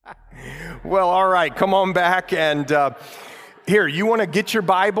Well, all right, come on back. And here, you want to get your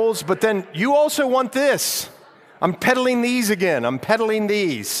Bibles, but then you also want this. I'm peddling these again. I'm peddling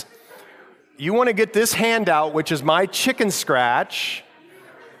these. You want to get this handout, which is my chicken scratch,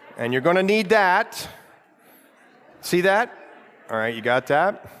 and you're going to need that. See that? All right, you got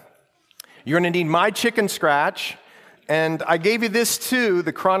that? You're going to need my chicken scratch, and I gave you this too,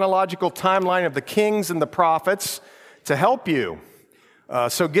 the chronological timeline of the kings and the prophets, to help you.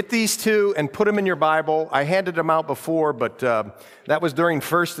 So get these two and put them in your Bible. I handed them out before, but that was during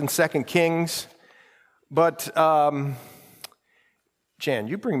 1st and 2nd Kings. But, Jan,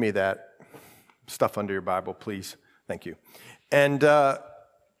 you bring me that stuff under your Bible, please. Thank you. And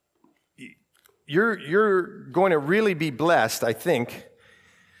you're going to really be blessed, I think,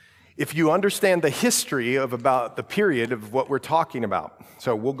 if you understand the history of about the period of what we're talking about.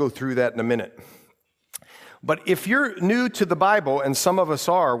 So we'll go through that in a minute. But if you're new to the Bible, and some of us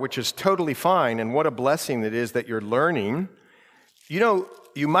are, which is totally fine, and what a blessing it is that you're learning, you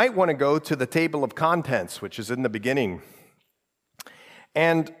might want to go to the table of contents, which is in the beginning.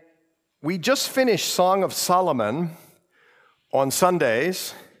 And we just finished Song of Solomon on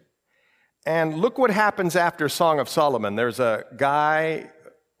Sundays, and look what happens after Song of Solomon. There's a guy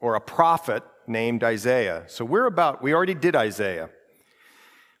or a prophet named Isaiah. So we already did Isaiah.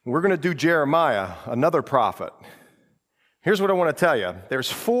 We're going to do Jeremiah, another prophet. Here's what I want to tell you.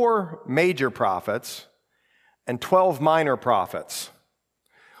 There's 4 major prophets and 12 minor prophets.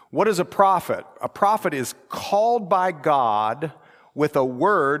 What is a prophet? A prophet is called by God with a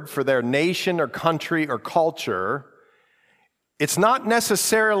word for their nation or country or culture. It's not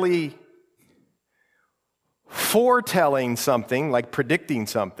necessarily foretelling something, like predicting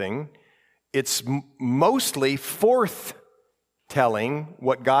something. It's mostly forthtelling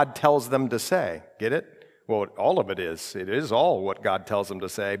what God tells them to say. Get it? Well, all of it is. It is all what God tells them to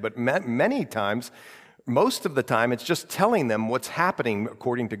say. But many times, most of the time, it's just telling them what's happening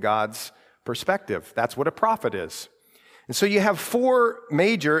according to God's perspective. That's what a prophet is. And so you have 4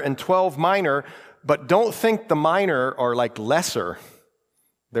 major and 12 minor, but don't think the minor are like lesser.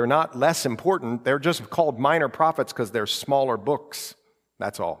 They're not less important. They're just called minor prophets because they're smaller books.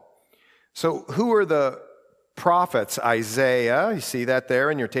 That's all. So who are the prophets? Isaiah, you see that there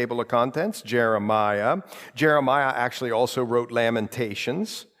in your table of contents. Jeremiah. Jeremiah actually also wrote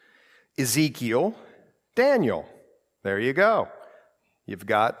Lamentations. Ezekiel. Daniel. There you go. You've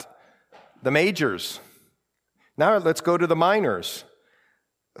got the majors. Now let's go to the minors.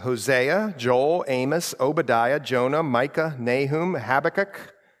 Hosea, Joel, Amos, Obadiah, Jonah, Micah, Nahum,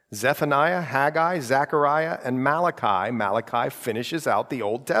 Habakkuk, Zephaniah, Haggai, Zechariah, and Malachi. Malachi finishes out the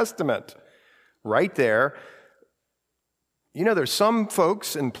Old Testament. Right there. There's some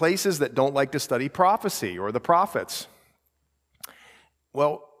folks in places that don't like to study prophecy or the prophets.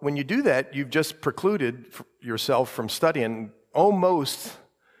 Well, when you do that, you've just precluded yourself from studying almost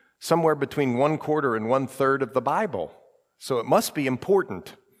somewhere between 1/4 and 1/3 of the Bible. So it must be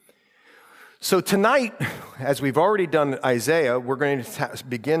important. So tonight, as we've already done Isaiah, we're going to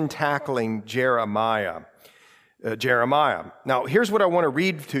begin tackling Jeremiah. Now, here's what I want to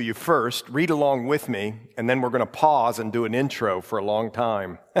read to you first. Read along with me, and then we're going to pause and do an intro for a long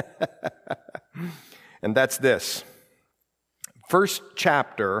time. And that's this. First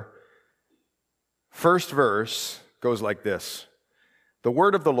chapter, first verse goes like this. The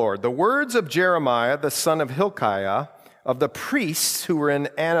word of the Lord. The words of Jeremiah, the son of Hilkiah, of the priests who were in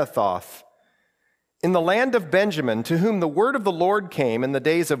Anathoth, in the land of Benjamin, to whom the word of the Lord came in the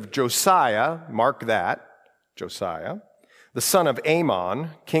days of Josiah, mark that, Josiah, the son of Amon,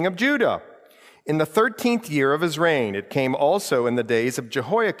 king of Judah. In the 13th year of his reign, it came also in the days of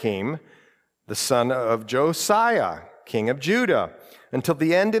Jehoiakim, the son of Josiah, king of Judah, until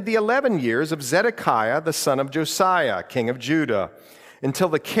the end of the 11 years of Zedekiah, the son of Josiah, king of Judah, until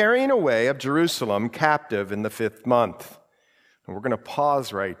the carrying away of Jerusalem captive in the 5th month. And we're going to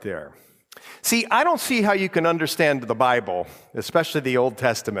pause right there. See, I don't see how you can understand the Bible, especially the Old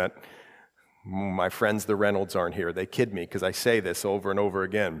Testament. My friends, the Reynolds, aren't here. They kid me because I say this over and over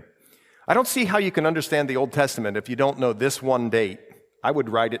again. I don't see how you can understand the Old Testament if you don't know this one date. I would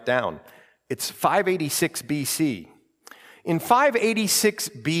write it down. It's 586 BC. In 586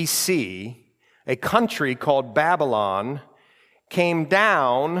 BC, a country called Babylon came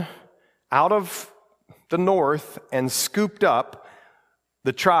down out of the north and scooped up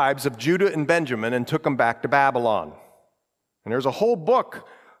the tribes of Judah and Benjamin and took them back to Babylon. And there's a whole book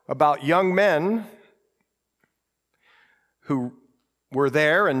about young men who were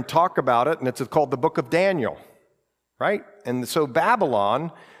there and talk about it, and it's called the Book of Daniel, right? And so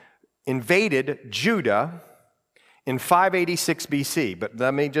Babylon invaded Judah in 586 BC. But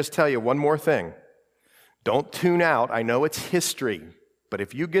let me just tell you one more thing. Don't tune out. I know it's history, but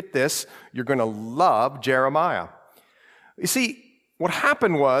if you get this, you're going to love Jeremiah. You see, what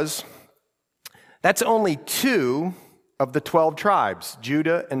happened was, that's only 2 of the 12 tribes,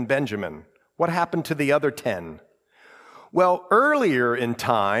 Judah and Benjamin. What happened to the other 10? Well, earlier in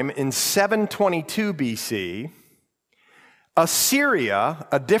time, in 722 BC, Assyria,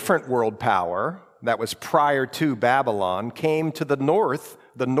 a different world power that was prior to Babylon, came to the north,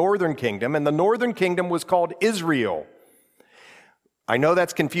 the northern kingdom, and the northern kingdom was called Israel. I know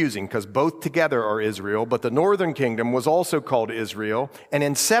that's confusing because both together are Israel, but the northern kingdom was also called Israel. And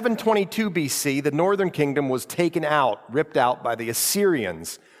in 722 BC, the northern kingdom was taken out, ripped out by the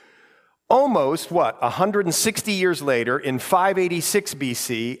Assyrians. Almost, 160 years later, in 586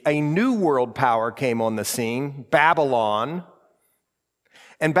 BC, a new world power came on the scene, Babylon.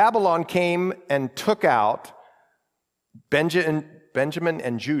 And Babylon came and took out Benjamin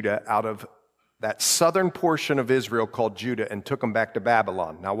and Judah out of that southern portion of Israel called Judah and took them back to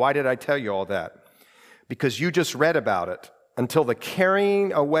Babylon. Now, why did I tell you all that? Because you just read about it. Until the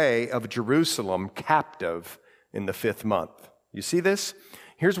carrying away of Jerusalem captive in the 5th month. You see this?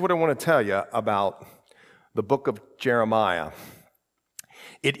 Here's what I want to tell you about the book of Jeremiah.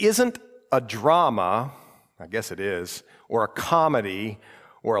 It isn't a drama, I guess it is, or a comedy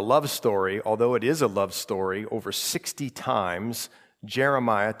or a love story, although it is a love story. Over 60 times,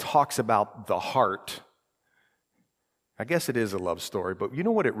 Jeremiah talks about the heart. I guess it is a love story, but you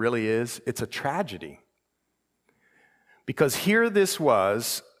know what it really is? It's a tragedy. Because here this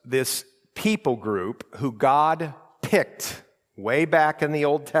was, this people group who God picked way back in the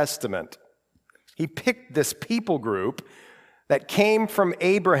Old Testament. He picked this people group that came from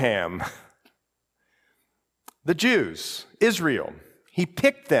Abraham, the Jews, Israel. He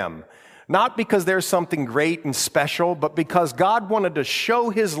picked them, not because there's something great and special, but because God wanted to show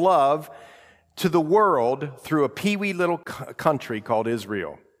his love to the world through a peewee little country called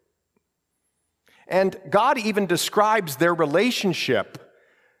Israel. And God even describes their relationship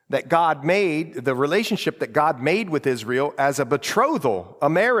that God made, the relationship that God made with Israel as a betrothal, a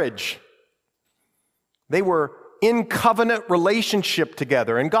marriage. They were in covenant relationship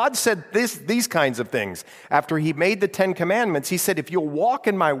together. And God said these kinds of things. After he made the 10 commandments, he said, if you'll walk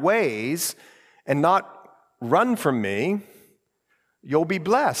in my ways and not run from me, you'll be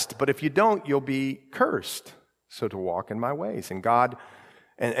blessed. But if you don't, you'll be cursed. So to walk in my ways. And God,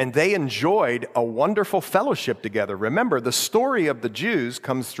 and they enjoyed a wonderful fellowship together. Remember, the story of the Jews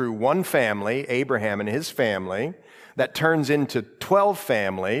comes through one family, Abraham and his family, that turns into 12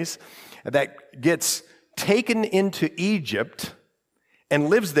 families, that gets taken into Egypt and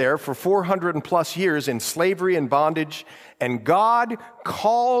lives there for 400 and plus years in slavery and bondage. And God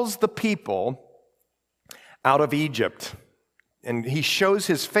calls the people out of Egypt. And he shows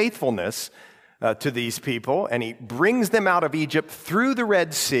his faithfulness to these people, and he brings them out of Egypt through the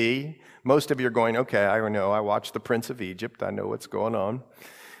Red Sea. Most of you are going, okay, I know, I watched The Prince of Egypt. I know what's going on.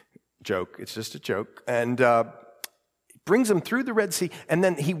 Joke, it's just a joke. And brings them through the Red Sea, and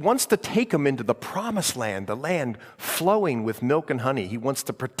then he wants to take them into the promised land, the land flowing with milk and honey. He wants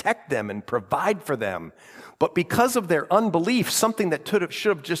to protect them and provide for them. But because of their unbelief, something that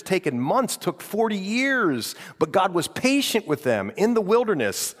should have just taken months took 40 years. But God was patient with them in the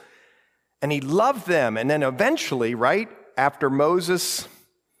wilderness, and he loved them. And then eventually, right, after Moses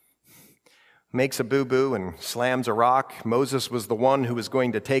makes a boo-boo and slams a rock, Moses was the one who was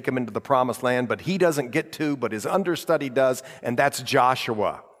going to take him into the promised land, but he doesn't get to, but his understudy does, and that's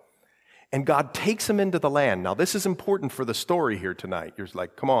Joshua. And God takes him into the land. Now, this is important for the story here tonight. You're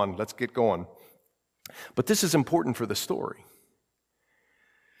like, come on, let's get going. But this is important for the story.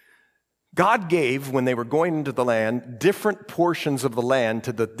 God gave, when they were going into the land, different portions of the land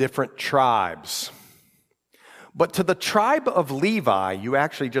to the different tribes. But to the tribe of Levi, you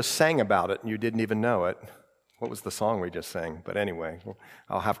actually just sang about it and you didn't even know it. What was the song we just sang? But anyway,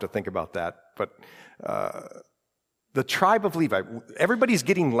 I'll have to think about that. But the tribe of Levi, everybody's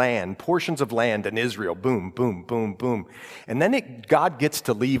getting land, portions of land in Israel. Boom, boom, boom, boom. And then God gets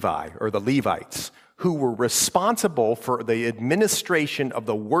to Levi, or the Levites, who were responsible for the administration of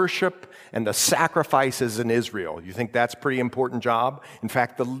the worship and the sacrifices in Israel. You think that's a pretty important job? In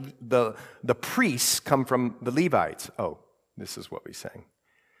fact, the priests come from the Levites. Oh, this is what we sang.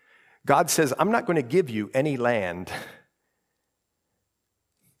 God says, I'm not going to give you any land,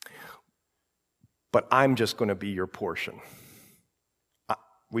 but I'm just going to be your portion.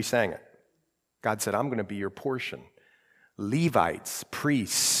 We sang it. God said, I'm going to be your portion. Levites,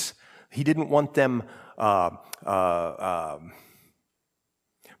 priests. He didn't want them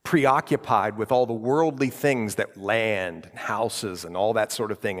preoccupied with all the worldly things, that land and houses and all that sort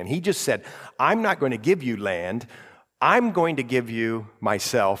of thing. And he just said, I'm not going to give you land. I'm going to give you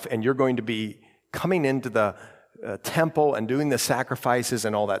myself, and you're going to be coming into the temple and doing the sacrifices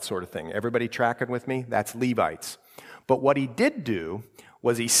and all that sort of thing. Everybody tracking with me? That's Levites. But what he did do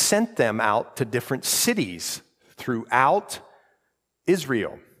was he sent them out to different cities throughout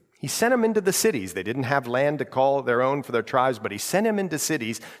Israel. He sent them into the cities. They didn't have land to call their own for their tribes, but he sent them into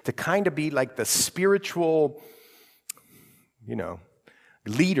cities to kind of be like the spiritual,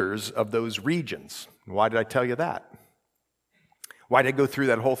 leaders of those regions. Why did I tell you that? Why did I go through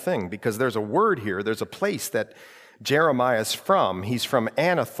that whole thing? Because there's a word here, there's a place that Jeremiah is from. He's from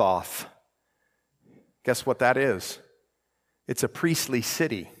Anathoth. Guess what that is? It's a priestly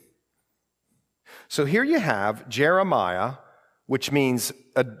city. So here you have Jeremiah, which means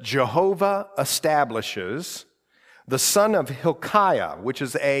Jehovah establishes, the son of Hilkiah, which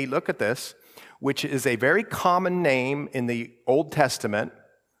is look at this, which is a very common name in the Old Testament,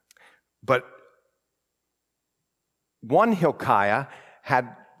 but one Hilkiah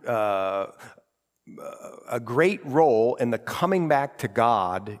had a great role in the coming back to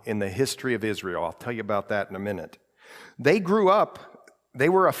God in the history of Israel. I'll tell you about that in a minute. They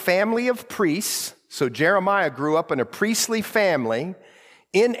were a family of priests. So Jeremiah grew up in a priestly family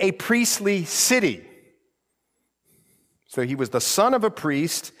in a priestly city. So he was the son of a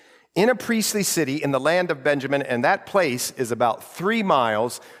priest in a priestly city in the land of Benjamin, and that place is about 3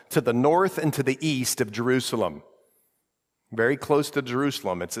 miles to the north and to the east of Jerusalem. Very close to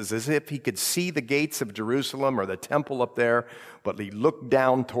Jerusalem. It's as if he could see the gates of Jerusalem or the temple up there, but he looked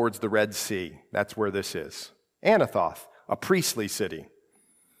down towards the Red Sea. That's where this is. Anathoth, a priestly city.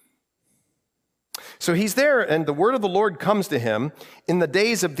 So he's there, and the word of the Lord comes to him in the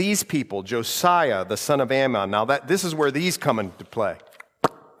days of these people, Josiah, the son of Ammon. Now this is where these come into play.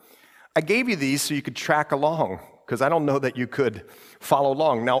 I gave you these so you could track along, because I don't know that you could follow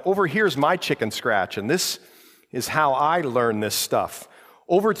along. Now over here's my chicken scratch, and this is how I learn this stuff.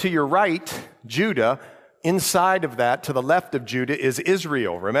 Over to your right, Judah. Inside of that, to the left of Judah, is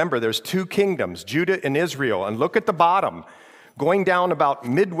Israel. Remember, there's 2 kingdoms, Judah and Israel. And look at the bottom. Going down about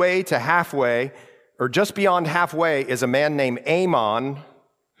midway to halfway, or just beyond halfway, is a man named Amon,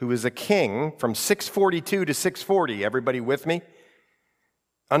 who is a king from 642 to 640. Everybody with me?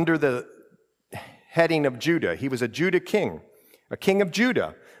 Under the heading of Judah. He was a Judah king, a king of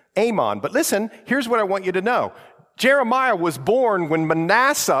Judah, Amon. But listen, here's what I want you to know. Jeremiah was born when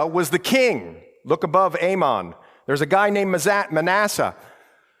Manasseh was the king. Look above Amon. There's a guy named Manasseh.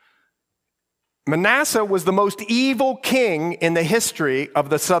 Manasseh was the most evil king in the history of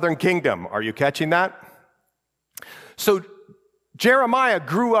the southern kingdom. Are you catching that? So Jeremiah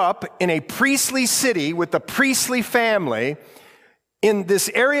grew up in a priestly city with a priestly family in this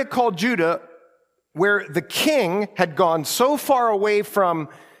area called Judah, where the king had gone so far away from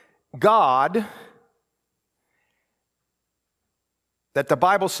God that the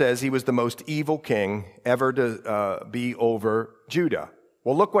Bible says he was the most evil king ever to be over Judah.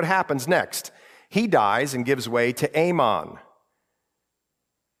 Well, look what happens next. He dies and gives way to Amon.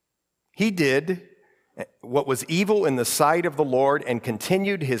 He did what was evil in the sight of the Lord and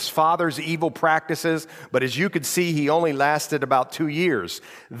continued his father's evil practices, but as you could see, he only lasted about 2 years.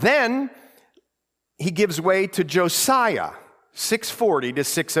 Then he gives way to Josiah, 640 to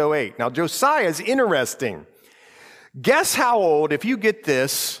 608. Now, Josiah is interesting. Guess how old, if you get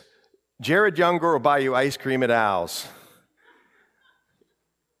this, Jared Younger will buy you ice cream at Al's.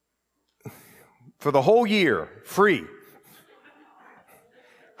 For the whole year, free.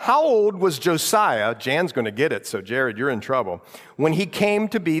 How old was Josiah? Jan's going to get it, so Jared, you're in trouble. When he came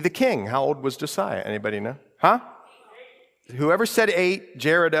to be the king, how old was Josiah? Anybody know? Huh? Whoever said 8,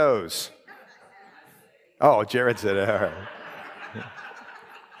 Jared owes. Oh, Jared said it. All right.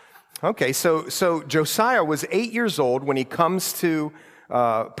 Okay, so Josiah was 8 years old when he comes to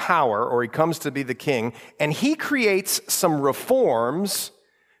power, or he comes to be the king, and he creates some reforms.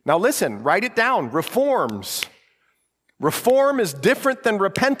 Now listen, write it down, reforms. Reform is different than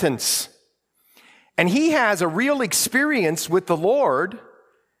repentance. And he has a real experience with the Lord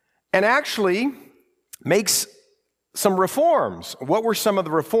and actually makes some reforms. What were some of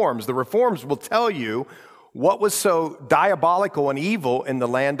the reforms? The reforms will tell you what was so diabolical and evil in the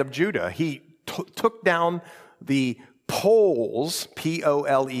land of Judah. He took down the poles,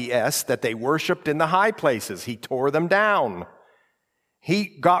 P-O-L-E-S, that they worshiped in the high places. He tore them down. He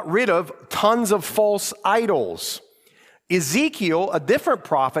got rid of tons of false idols. Ezekiel, a different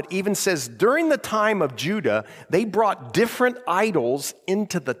prophet, even says during the time of Judah, they brought different idols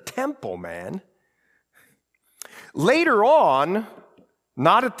into the temple, man. Later on,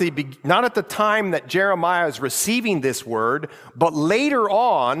 Not at the time that Jeremiah is receiving this word, but later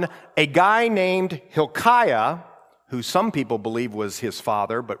on, a guy named Hilkiah, who some people believe was his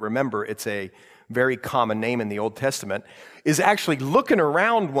father, but remember, it's a very common name in the Old Testament, is actually looking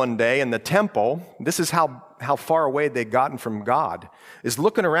around one day in the temple. This is how far away they'd gotten from God. Is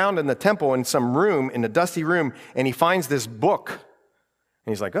looking around in the temple in some room, in a dusty room, and he finds this book.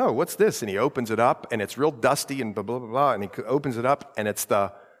 And he's like, oh, what's this? And he opens it up, and it's real dusty and blah, blah, blah, blah. And he opens it up, and it's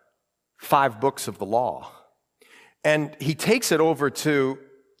the 5 books of the law. And he takes it over to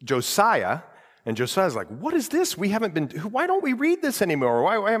Josiah, and Josiah's like, what is this? Why don't we read this anymore?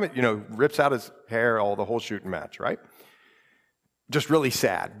 Why haven't, rips out his hair, all the whole shooting match, right? Just really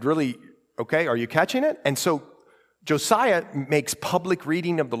sad. Really, okay, are you catching it? And so Josiah makes public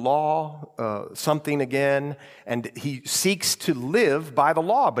reading of the law something again, and he seeks to live by the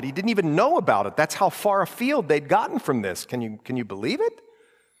law, but he didn't even know about it. That's how far afield they'd gotten from this. Can you believe it?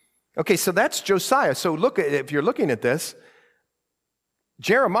 Okay, so that's Josiah. So if you're looking at this,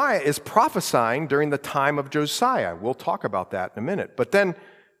 Jeremiah is prophesying during the time of Josiah. We'll talk about that in a minute. But then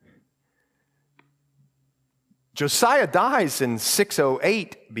Josiah dies in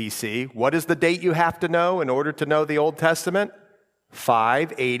 608 BC. What is the date you have to know in order to know the Old Testament?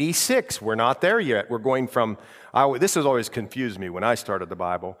 586. We're not there yet. We're going from, this has always confused me when I started the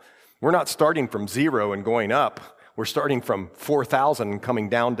Bible. We're not starting from 0 and going up. We're starting from 4,000 and coming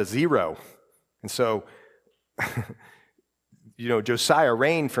down to 0. And so, Josiah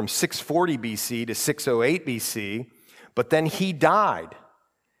reigned from 640 BC to 608 BC, but then he died.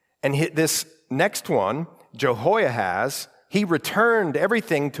 And this next one, Jehoahaz, he returned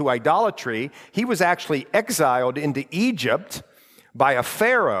everything to idolatry. He was actually exiled into Egypt by a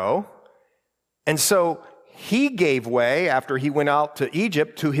pharaoh. And so he gave way after he went out to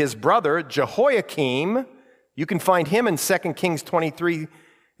Egypt to his brother Jehoiakim. You can find him in 2 Kings 23,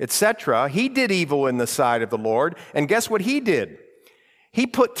 etc. He did evil in the sight of the Lord. And guess what he did? He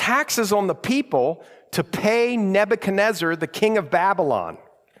put taxes on the people to pay Nebuchadnezzar, the king of Babylon.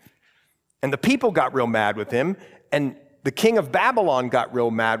 And the people got real mad with him, and the king of Babylon got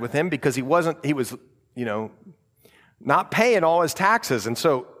real mad with him because he was, not paying all his taxes. And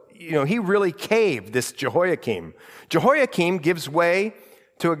so, he really caved, this Jehoiakim. Jehoiakim gives way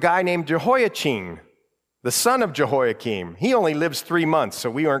to a guy named Jehoiachin, the son of Jehoiakim. He only lives 3 months, so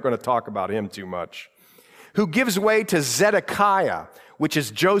we aren't going to talk about him too much. Who gives way to Zedekiah, which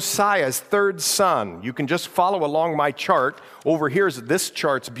is Josiah's 3rd son. You can just follow along my chart. Over here, this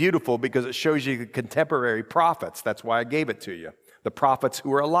chart's beautiful because it shows you the contemporary prophets. That's why I gave it to you, the prophets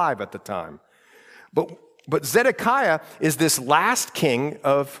who were alive at the time. But Zedekiah is this last king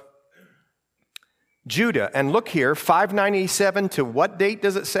of Judah. And look here, 597 to what date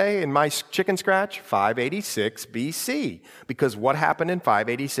does it say in my chicken scratch? 586 BC. Because what happened in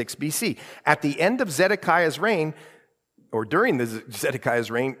 586 BC? At the end of Zedekiah's reign, or during Zedekiah's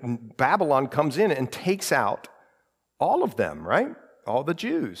reign, Babylon comes in and takes out all of them, right? All the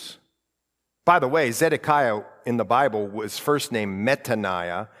Jews. By the way, Zedekiah in the Bible was first named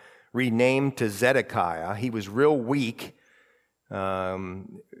Metaniah, renamed to Zedekiah. He was real weak.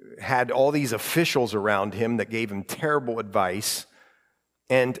 Had all these officials around him that gave him terrible advice.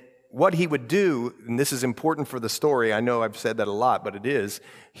 And what he would do, and this is important for the story, I know I've said that a lot, but it is,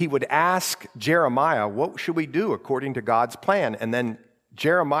 he would ask Jeremiah, what should we do according to God's plan? And then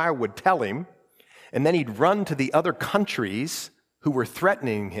Jeremiah would tell him, and then he'd run to the other countries who were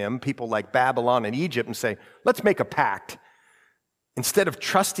threatening him, people like Babylon and Egypt, and say, let's make a pact. Instead of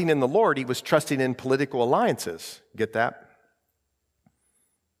trusting in the Lord, he was trusting in political alliances. Get that?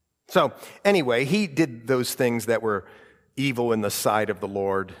 So anyway, he did those things that were evil in the sight of the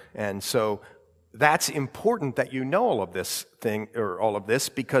Lord. And so that's important that you know all of this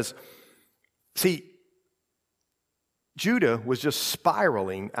because, see, Judah was just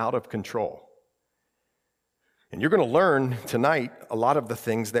spiraling out of control. And you're going to learn tonight a lot of the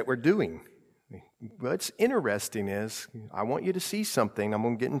things that we're doing. What's interesting is, I want you to see something. I'm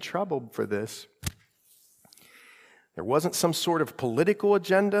going to get in trouble for this. There wasn't some sort of political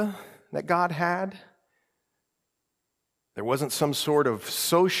agenda that God had. There wasn't some sort of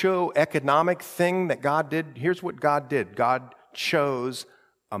socio-economic thing that God did. Here's what God did. God chose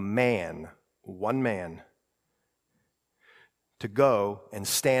a man, one man, to go and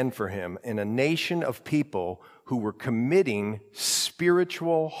stand for him in a nation of people who were committing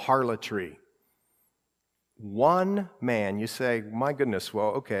spiritual harlotry. One man. You say, my goodness, well,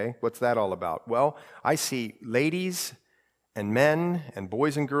 okay, what's that all about? Well, I see ladies and men and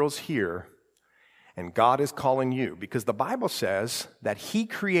boys and girls here, and God is calling you because the Bible says that He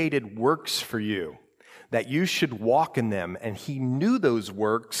created works for you. that you should walk in them. And he knew those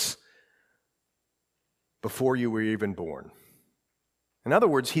works before you were even born. In other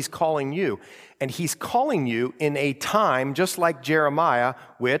words, he's calling you. And he's calling you in a time just like Jeremiah,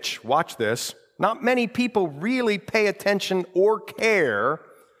 which, watch this, not many people really pay attention or care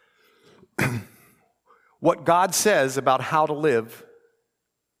what God says about how to live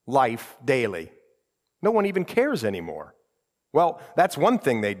life daily. No one even cares anymore. Well, that's one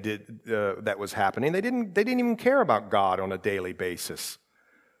thing they did that was happening. They didn't even care about God on a daily basis.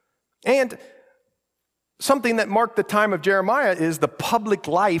 And something that marked the time of Jeremiah is the public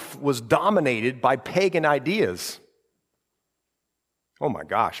life was dominated by pagan ideas. Oh my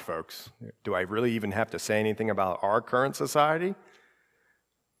gosh, folks. Do I really even have to say anything about our current society?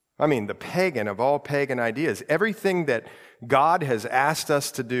 I mean, the pagan of all pagan ideas. Everything that God has asked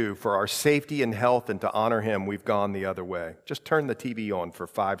us to do for our safety and health and to honor Him, we've gone the other way. Just turn the TV on for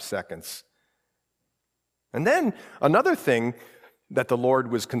 5 seconds. And then another thing that the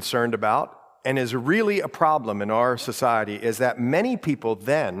Lord was concerned about, and is really a problem in our society, is that many people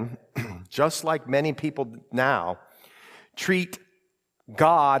then, just like many people now, treat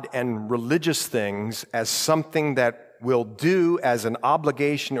God and religious things as something that we'll do as an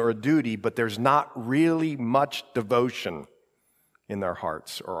obligation or a duty, but there's not really much devotion in their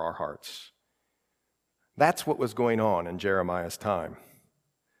hearts or our hearts. That's what was going on in Jeremiah's time.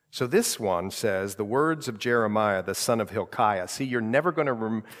 So this one says, the words of Jeremiah, the son of Hilkiah. See, you're never going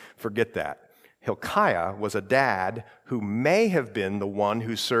to forget that. Hilkiah was a dad who may have been the one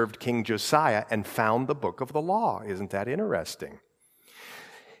who served King Josiah and found the book of the law. Isn't that interesting?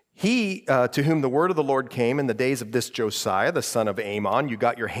 He, to whom the word of the Lord came in the days of this Josiah, the son of Amon. You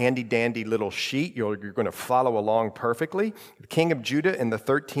got your handy-dandy little sheet. You're going to follow along perfectly. The king of Judah in the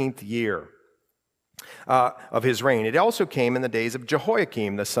 13th year of his reign. It also came in the days of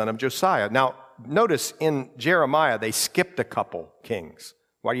Jehoiakim, the son of Josiah. Now, notice in Jeremiah, they skipped a couple kings.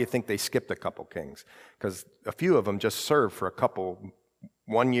 Why do you think they skipped a couple kings? Because a few of them just served for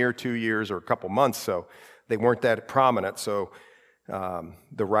 1 year, 2 years, or a couple months, so they weren't that prominent. So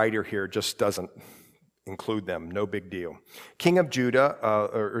the writer here just doesn't include them. No big deal. King of Judah,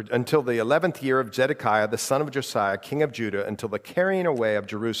 until the 11th year of Zedekiah, the son of Josiah, king of Judah, until the carrying away of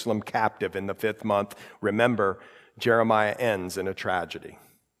Jerusalem captive in the 5th month. Remember, Jeremiah ends in a tragedy.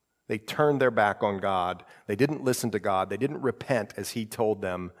 They turned their back on God. They didn't listen to God. They didn't repent as He told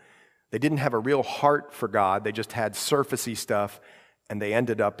them. They didn't have a real heart for God. They just had surfacey stuff, and they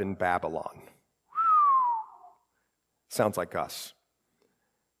ended up in Babylon. Sounds like us.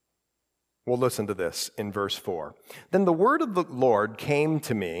 Well, listen to this in verse 4. Then the word of the Lord came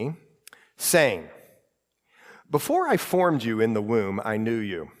to me, saying, before I formed you in the womb, I knew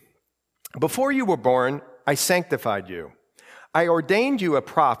you. Before you were born, I sanctified you. I ordained you a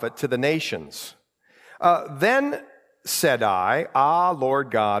prophet to the nations. Then said I,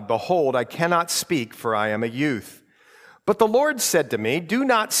 Lord God, behold, I cannot speak, for I am a youth. But the Lord said to me, do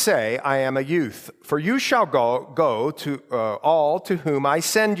not say, I am a youth, for you shall go to all to whom I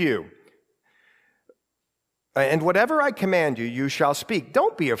send you. And whatever I command you, you shall speak.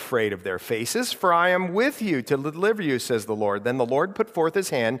 Don't be afraid of their faces, for I am with you to deliver you, says the Lord. Then the Lord put forth His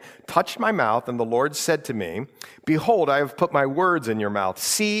hand, touched my mouth, and the Lord said to me, behold, I have put my words in your mouth.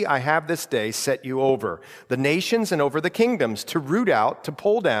 See, I have this day set you over the nations and over the kingdoms, to root out, to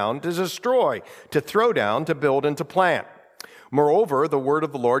pull down, to destroy, to throw down, to build, and to plant. Moreover, the word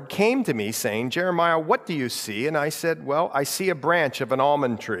of the Lord came to me, saying, Jeremiah, what do you see? And I said, well, I see a branch of an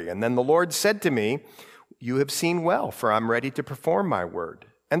almond tree. And then the Lord said to me, you have seen well, for I'm ready to perform my word.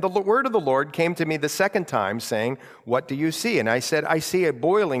 And the word of the Lord came to me the second time, saying, what do you see? And I said, I see a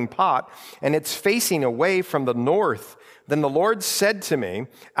boiling pot, and it's facing away from the north. Then the Lord said to me,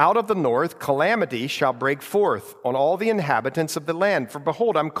 out of the north calamity shall break forth on all the inhabitants of the land. For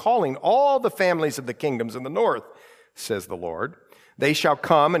behold, I'm calling all the families of the kingdoms in the north, says the Lord. They shall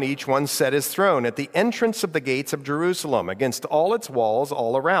come, and each one set his throne at the entrance of the gates of Jerusalem, against all its walls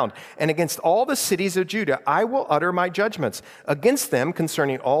all around, and against all the cities of Judah I will utter my judgments against them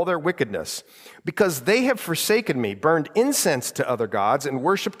concerning all their wickedness, because they have forsaken me, burned incense to other gods, and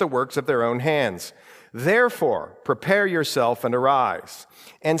worshipped the works of their own hands. Therefore, prepare yourself and arise,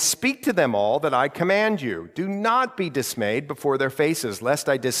 and speak to them all that I command you. Do not be dismayed before their faces, lest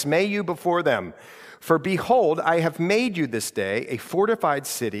I dismay you before them. For behold, I have made you this day a fortified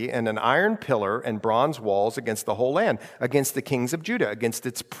city and an iron pillar and bronze walls against the whole land, against the kings of Judah, against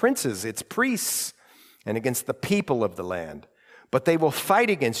its princes, its priests, and against the people of the land. But they will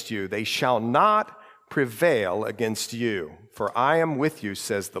fight against you. They shall not prevail against you. For I am with you,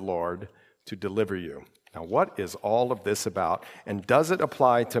 says the Lord, to deliver you. Now, what is all of this about? And does it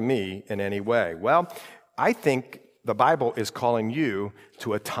apply to me in any way? Well, I think the Bible is calling you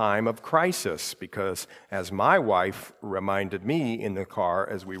to a time of crisis because, as my wife reminded me in the car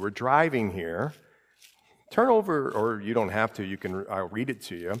as we were driving here, turn over, or you don't have to, I'll read it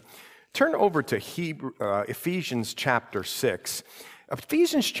to you. Turn over to Ephesians chapter 6.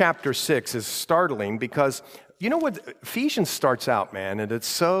 Ephesians chapter 6 is startling because you know what? Ephesians starts out, man, and it's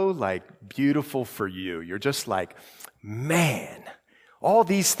so like beautiful for you. You're just like, man, all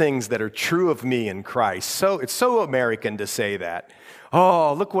these things that are true of me in Christ. So it's so American to say that.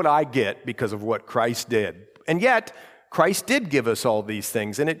 Oh, look what I get because of what Christ did. And yet, Christ did give us all these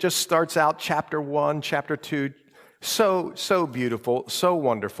things. And it just starts out chapter 1, chapter 2, so beautiful, so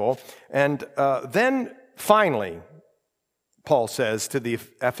wonderful. And then finally, Paul says to the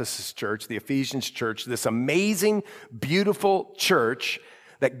Ephesus church, the Ephesians church, this amazing, beautiful church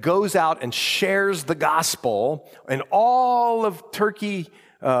that goes out and shares the gospel in all of Turkey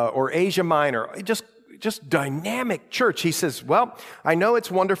or Asia Minor, just dynamic church. He says, well, I know it's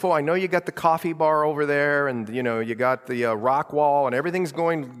wonderful. I know you got the coffee bar over there and, you got the rock wall and everything's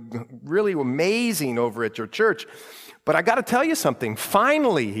going really amazing over at your church. But I got to tell you something.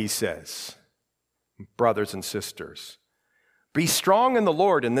 Finally, he says, brothers and sisters, be strong in the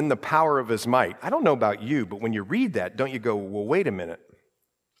Lord and in the power of his might. I don't know about you, but when you read that, don't you go, well, wait a minute.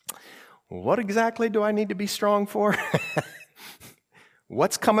 What exactly do I need to be strong for?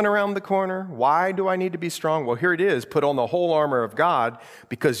 What's coming around the corner? Why do I need to be strong? Well, here it is. Put on the whole armor of God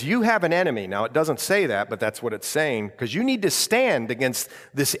because you have an enemy. Now, it doesn't say that, but that's what it's saying. Because you need to stand against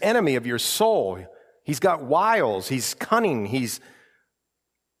this enemy of your soul. He's got wiles. He's cunning.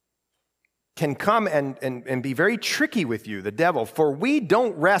 Can come and be very tricky with you, the devil. For we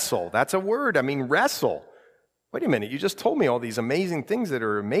don't wrestle. That's a word. I mean, wrestle. Wait a minute, you just told me all these amazing things that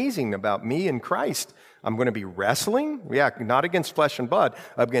are amazing about me and Christ. I'm going to be wrestling? Yeah, not against flesh and blood,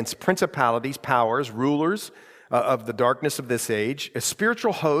 against principalities, powers, rulers of the darkness of this age, a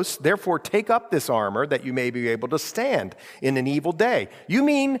spiritual host. Therefore, take up this armor that you may be able to stand in an evil day. You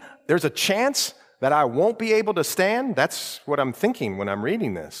mean there's a chance that I won't be able to stand? That's what I'm thinking when I'm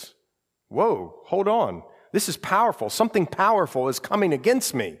reading this. Whoa, hold on. This is powerful. Something powerful is coming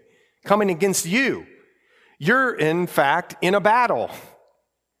against me, coming against you. You're, in fact, in a battle.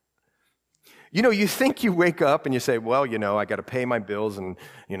 You think you wake up and you say, well, I got to pay my bills and,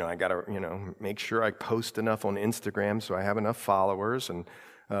 I got to, make sure I post enough on Instagram so I have enough followers. And,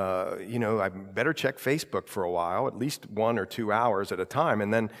 I better check Facebook for a while, at least 1 or 2 hours at a time.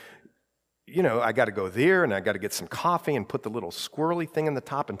 And then, I got to go there and I got to get some coffee and put the little squirrely thing in the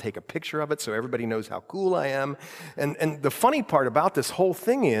top and take a picture of it so everybody knows how cool I am. And the funny part about this whole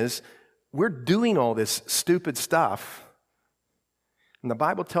thing is, we're doing all this stupid stuff, and the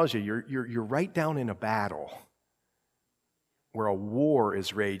Bible tells you you're right down in a battle where a war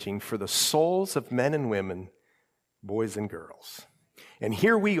is raging for the souls of men and women, boys and girls. And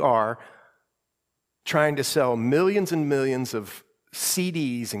here we are trying to sell millions and millions of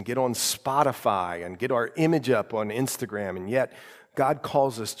CDs and get on Spotify and get our image up on Instagram, and yet God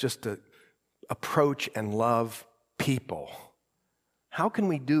calls us just to approach and love people. How can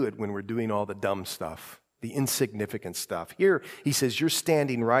we do it when we're doing all the dumb stuff, the insignificant stuff? Here, he says, you're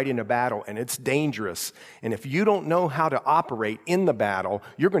standing right in a battle, and it's dangerous. And if you don't know how to operate in the battle,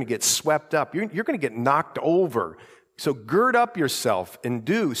 you're going to get swept up. You're going to get knocked over. So gird up yourself and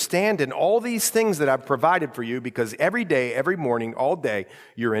stand in all these things that I've provided for you, because every day, every morning, all day,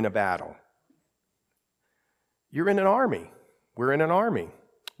 you're in a battle. You're in an army. We're in an army.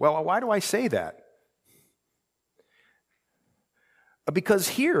 Well, why do I say that? Because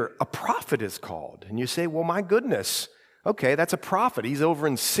here, a prophet is called. And you say, well, my goodness, okay, that's a prophet. He's over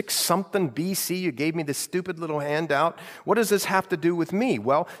in 6-something BC. You gave me this stupid little handout. What does this have to do with me?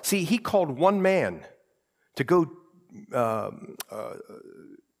 Well, see, he called one man to go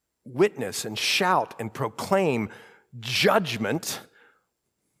witness and shout and proclaim judgment.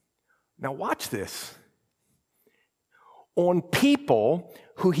 Now watch this. On people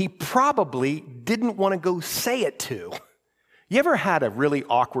who he probably didn't want to go say it to. You ever had a really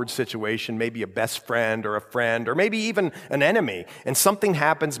awkward situation, maybe a best friend or maybe even an enemy, and something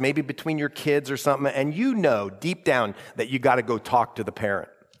happens maybe between your kids or something, and you know deep down that you got to go talk to the parent?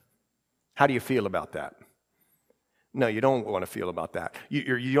 How do you feel about that? No, you don't want to feel about that.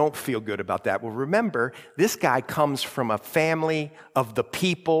 You don't feel good about that. Well, remember, this guy comes from a family of the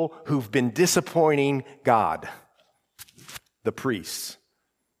people who've been disappointing God, the priests.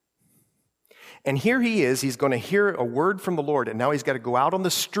 And here he is, he's going to hear a word from the Lord, and now he's got to go out on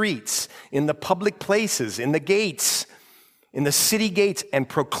the streets, in the public places, in the gates, in the city gates, and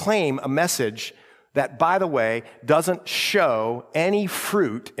proclaim a message that, by the way, doesn't show any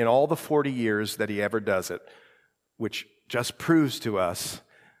fruit in all the 40 years that he ever does it, which just proves to us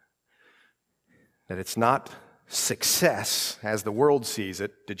that it's not success as the world sees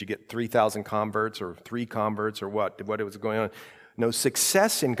it. Did you get 3,000 converts or 3 converts or what was going on? No,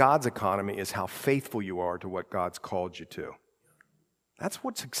 success in God's economy is how faithful you are to what God's called you to. That's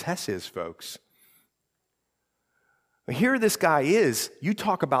what success is, folks. Here this guy is. You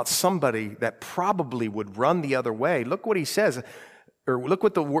talk about somebody that probably would run the other way. Look what he says, or look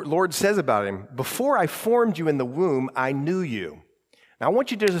what the Lord says about him. Before I formed you in the womb, I knew you. Now I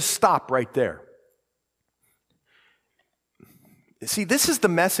want you to just stop right there. See, this is the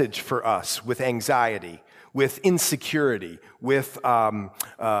message for us with anxiety, with insecurity, with, don't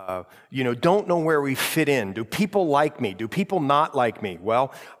know where we fit in. Do people like me? Do people not like me?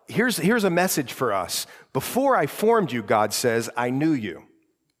 Well, here's a message for us. Before I formed you, God says, I knew you.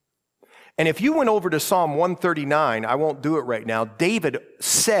 And if you went over to Psalm 139, I won't do it right now, David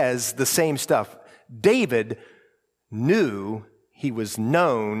says the same stuff. David knew he was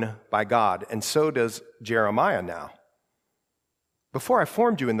known by God, and so does Jeremiah now. Before I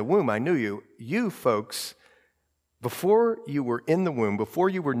formed you in the womb, I knew you. You folks, before you were in the womb, before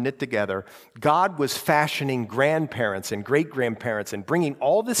you were knit together, God was fashioning grandparents and great-grandparents and bringing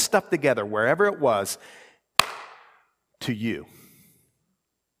all this stuff together, wherever it was, to you.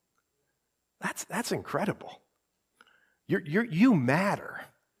 That's incredible. You matter.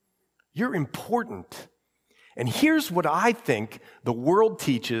 You're important. And here's what I think the world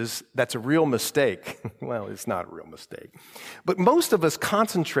teaches that's a real mistake. Well, it's not a real mistake. But most of us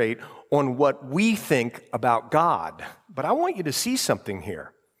concentrate on what we think about God. But I want you to see something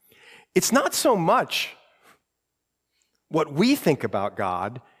here. It's not so much what we think about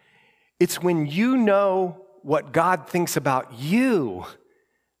God. It's when you know what God thinks about you.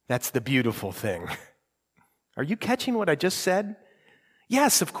 That's the beautiful thing. Are you catching what I just said?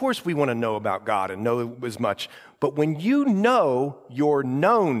 Yes, of course we want to know about God and know as much. But when you know you're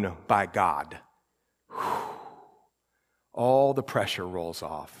known by God, all the pressure rolls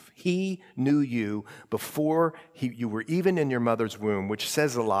off. He knew you before you were even in your mother's womb, which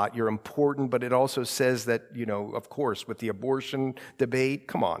says a lot. You're important, but it also says that, of course, with the abortion debate,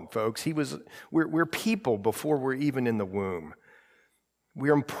 come on, folks. We're people before we're even in the womb.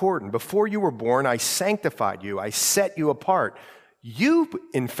 We're important. Before you were born, I sanctified you. I set you apart. You,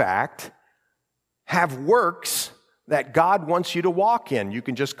 in fact, have works that God wants you to walk in. You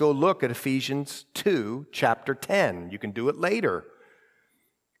can just go look at Ephesians 2, chapter 10. You can do it later.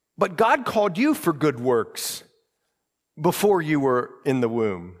 But God called you for good works before you were in the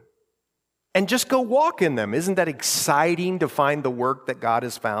womb. And just go walk in them. Isn't that exciting to find the work that God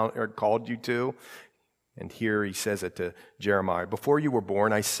has found or called you to? And here he says it to Jeremiah. Before you were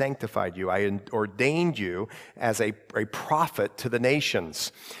born, I sanctified you. I ordained you as a prophet to the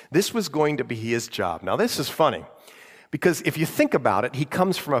nations. This was going to be his job. Now, this is funny, because if you think about it, he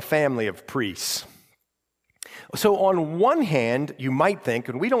comes from a family of priests. So on one hand, you might think,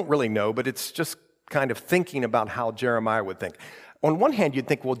 and we don't really know, but it's just kind of thinking about how Jeremiah would think. On one hand, you'd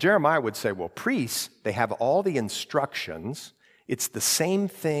think, well, Jeremiah would say, well, priests, they have all the instructions. It's the same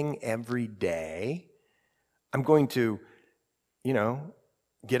thing every day. I'm going to,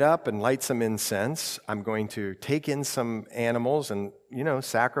 get up and light some incense. I'm going to take in some animals and,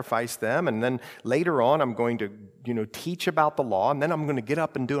 sacrifice them. And then later on, I'm going to, teach about the law. And then I'm going to get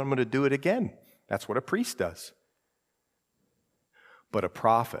up and I'm going to do it again. That's what a priest does. But a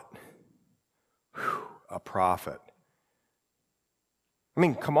prophet, I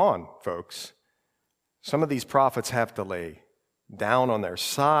mean, come on, folks. Some of these prophets have to lay down on their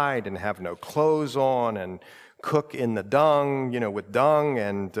side and have no clothes on and cook in the dung, with dung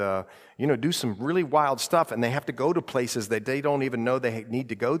and, do some really wild stuff. And they have to go to places that they don't even know they need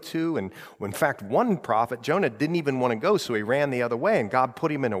to go to. And in fact, one prophet, Jonah, didn't even want to go, so he ran the other way, and God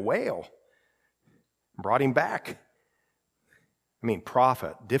put him in a whale, brought him back. I mean,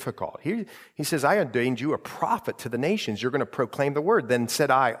 prophet, difficult. He says, I ordained you a prophet to the nations. You're going to proclaim the word. Then said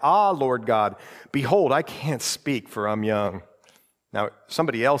I, Lord God, behold, I can't speak, for I'm young. Now,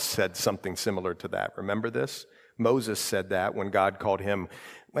 somebody else said something similar to that. Remember this? Moses said that when God called him.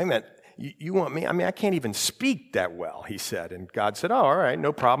 Wait a minute, you want me? I mean, I can't even speak that well, he said. And God said, all right,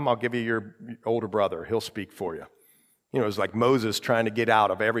 no problem. I'll give you your older brother. He'll speak for you. It was like Moses trying to get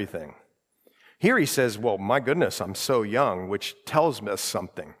out of everything. Here he says, well, my goodness, I'm so young, which tells us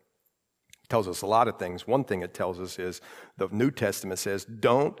something. It tells us a lot of things. One thing it tells us is the New Testament says,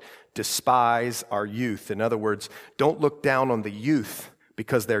 don't despise our youth. In other words, don't look down on the youth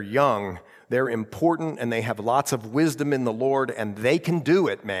because they're young. They're important and they have lots of wisdom in the Lord and they can do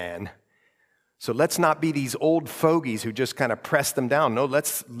it, man. So let's not be these old fogies who just kind of press them down. No,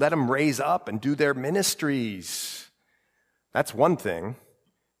 let's let them raise up and do their ministries. That's one thing.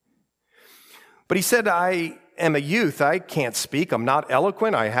 But he said, I am a youth. I can't speak. I'm not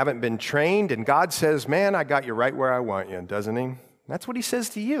eloquent. I haven't been trained. And God says, man, I got you right where I want you, doesn't he? That's what he says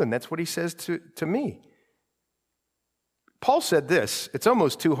to you, and that's what he says to me. Paul said this. It's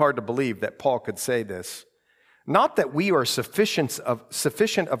almost too hard to believe that Paul could say this. Not that we are sufficient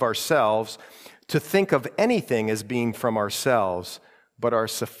of ourselves to think of anything as being from ourselves, but our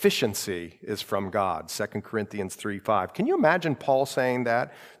sufficiency is from God. 2 Corinthians 3:5. Can you imagine Paul saying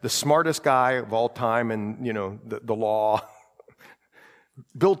that? The smartest guy of all time in, the law,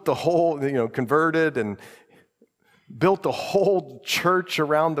 built the whole, converted and built the whole church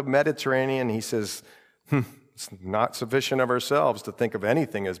around the Mediterranean. He says, it's not sufficient of ourselves to think of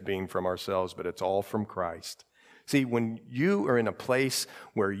anything as being from ourselves, but it's all from Christ. See, when you are in a place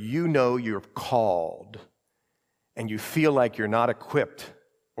where you know you're called and you feel like you're not equipped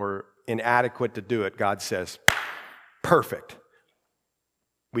or inadequate to do it, God says, perfect.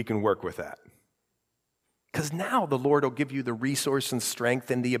 We can work with that. Because now the Lord will give you the resource and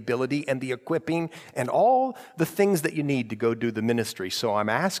strength and the ability and the equipping and all the things that you need to go do the ministry. So I'm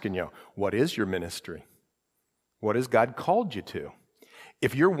asking you, what is your ministry? What has God called you to?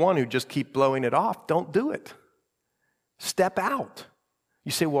 If you're one who just keep blowing it off, don't do it. Step out.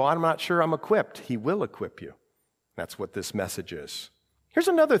 You say, well, I'm not sure I'm equipped. He will equip you. That's what this message is. Here's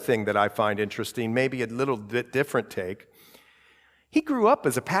another thing that I find interesting, maybe a little bit different take. He grew up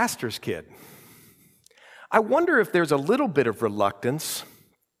as a pastor's kid. I wonder if there's a little bit of reluctance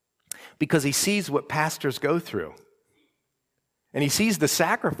because he sees what pastors go through. And he sees the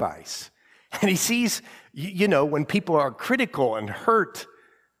sacrifice. And he sees, when people are critical and hurt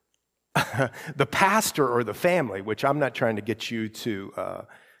the pastor or the family, which I'm not trying to get you to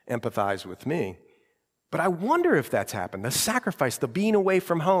empathize with me. But I wonder if that's happened. The sacrifice, the being away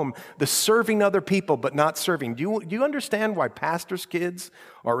from home, the serving other people but not serving. Do you understand why pastors' kids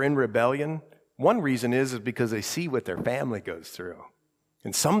are in rebellion? One reason is because they see what their family goes through.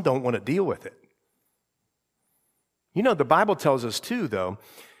 And some don't want to deal with it. The Bible tells us too, though,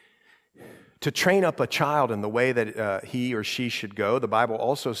 to train up a child in the way that he or she should go. The Bible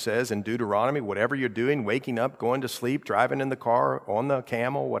also says in Deuteronomy, whatever you're doing, waking up, going to sleep, driving in the car, on the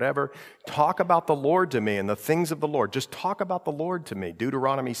camel, whatever, talk about the Lord to me and the things of the Lord. Just talk about the Lord to me.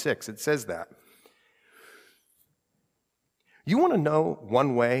 Deuteronomy 6, it says that. You want to know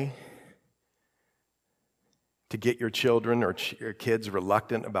one way to get your children or your kids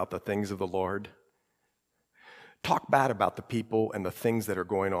reluctant about the things of the Lord? Talk bad about the people and the things that are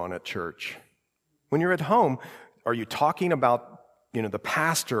going on at church. When you're at home, are you talking about, the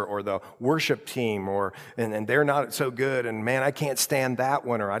pastor or the worship team and they're not so good and man, I can't stand that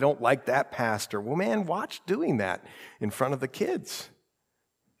one or I don't like that pastor? Well, man, watch doing that in front of the kids.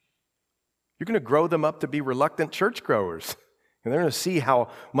 You're going to grow them up to be reluctant church growers. And they're going to see how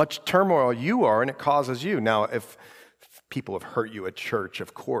much turmoil you are and it causes you. Now, if people have hurt you at church,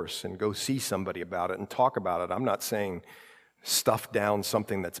 of course, and go see somebody about it and talk about it. I'm not saying stuff down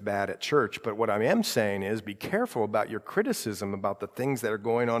something that's bad at church, but what I am saying is be careful about your criticism about the things that are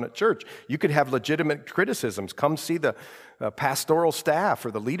going on at church. You could have legitimate criticisms. Come see the pastoral staff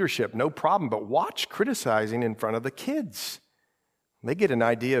or the leadership, no problem, but watch criticizing in front of the kids. They get an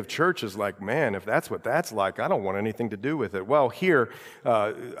idea of church as like, man, if that's what that's like, I don't want anything to do with it. Well, here,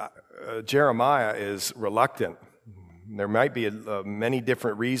 Jeremiah is reluctant. There might be many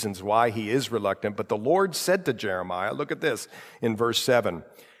different reasons why he is reluctant, but the Lord said to Jeremiah, look at this in verse 7,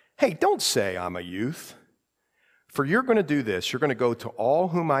 hey, don't say I'm a youth, for you're going to do this. You're going to go to all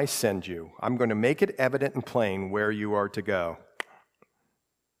whom I send you. I'm going to make it evident and plain where you are to go.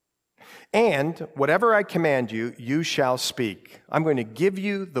 And whatever I command you, you shall speak. I'm going to give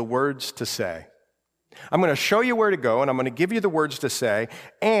you the words to say. I'm going to show you where to go, and I'm going to give you the words to say,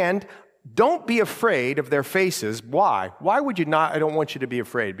 and don't be afraid of their faces. Why? Why would you not? I don't want you to be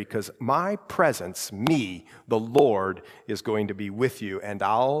afraid because my presence, me, the Lord, is going to be with you and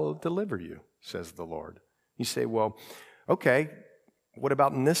I'll deliver you, says the Lord. You say, well, okay, what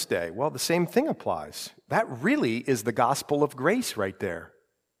about in this day? Well, the same thing applies. That really is the gospel of grace right there.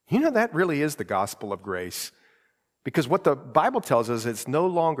 That really is the gospel of grace. Because what the Bible tells us, it's no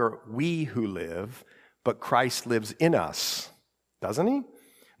longer we who live, but Christ lives in us. Doesn't he?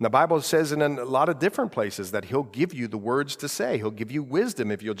 And the Bible says in a lot of different places that he'll give you the words to say. He'll give you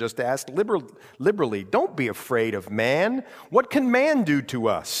wisdom if you'll just ask liberally. Don't be afraid of man. What can man do to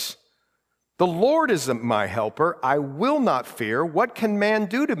us? The Lord is my helper. I will not fear. What can man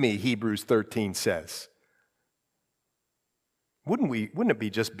do to me? Hebrews 13 says. Wouldn't it be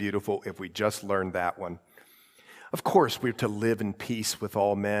just beautiful if we just learned that one? Of course, we're to live in peace with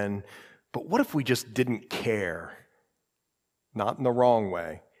all men, but what if we just didn't care? Not in the wrong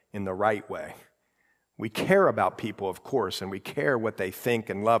way, in the right way. We care about people, of course, and we care what they think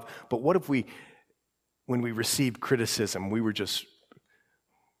and love, but what if when we received criticism, we were just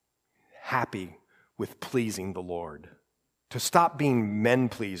happy with pleasing the Lord? To stop being men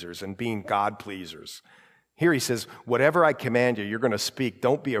pleasers and being God pleasers. Here he says, whatever I command you, you're going to speak.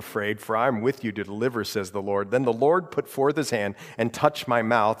 Don't be afraid, for I am with you to deliver, says the Lord. Then the Lord put forth his hand and touched my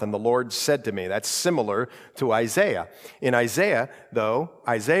mouth, and the Lord said to me. That's similar to Isaiah. In Isaiah, though,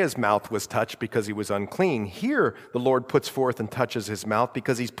 Isaiah's mouth was touched because he was unclean. Here, the Lord puts forth and touches his mouth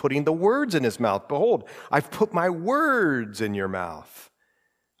because he's putting the words in his mouth. Behold, I've put my words in your mouth.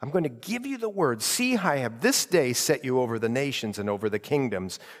 I'm going to give you the word. See, I have this day set you over the nations and over the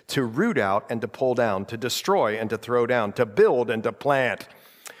kingdoms, to root out and to pull down, to destroy and to throw down, to build and to plant.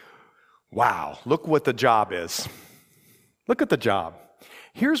 Wow, look what the job is. Look at the job.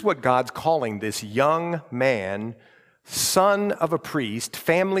 Here's what God's calling this young man, son of a priest,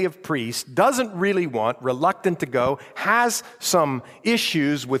 family of priests, doesn't really want, reluctant to go, has some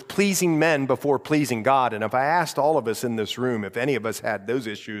issues with pleasing men before pleasing God. And if I asked all of us in this room, if any of us had those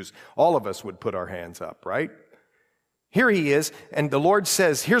issues, all of us would put our hands up, right? Here he is, and the Lord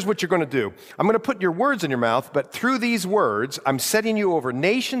says, here's what you're going to do. I'm going to put your words in your mouth, but through these words, I'm setting you over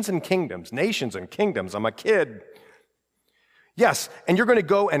nations and kingdoms. Nations and kingdoms. I'm a kid. Yes, and you're going to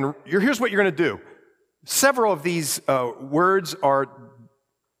go and here's what you're going to do. Several of these words are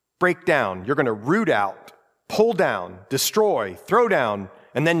break down. You're going to root out, pull down, destroy, throw down,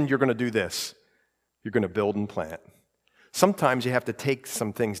 and then you're going to do this. You're going to build and plant. Sometimes you have to take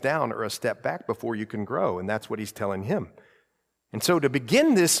some things down or a step back before you can grow, and that's what he's telling him. And so to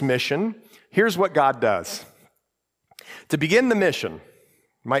begin this mission, here's what God does. To begin the mission,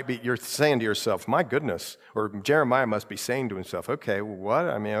 might be you're saying to yourself, my goodness, or Jeremiah must be saying to himself, okay, what?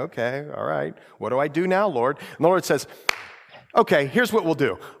 Okay, all right. What do I do now, Lord? And the Lord says, okay, here's what we'll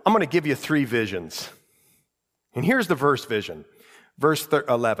do. I'm going to give you 3 visions. And here's the first vision. Verse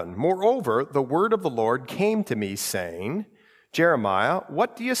 11, moreover, the word of the Lord came to me saying, Jeremiah,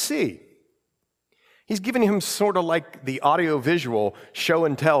 what do you see? He's giving him sort of like the audio-visual show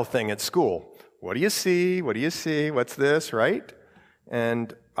and tell thing at school. What do you see? What do you see? What's this, right?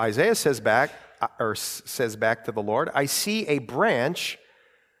 And Isaiah says back to the Lord, I see a branch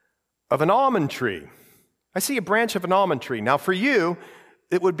of an almond tree. I see a branch of an almond tree. Now for you,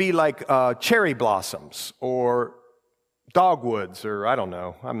 it would be like cherry blossoms or dogwoods or I don't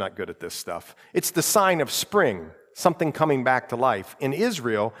know. I'm not good at this stuff. It's the sign of spring, something coming back to life. In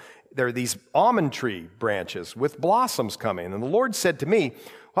Israel, there are these almond tree branches with blossoms coming. And the Lord said to me,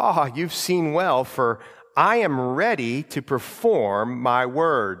 you've seen well, for I am ready to perform my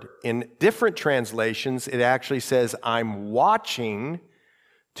word. In different translations, it actually says, I'm watching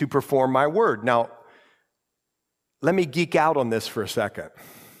to perform my word. Now, let me geek out on this for a second.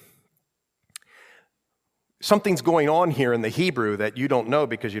 Something's going on here in the Hebrew that you don't know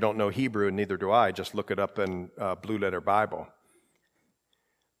because you don't know Hebrew, and neither do I. Just look it up in Blue Letter Bible.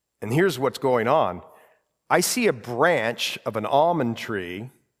 And here's what's going on. I see a branch of an almond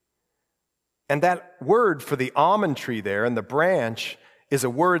tree. And that word for the almond tree there and the branch is a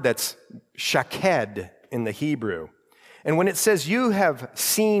word that's shaked in the Hebrew. And when it says, you have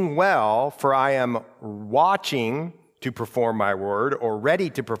seen well, for I am watching to perform my word, or ready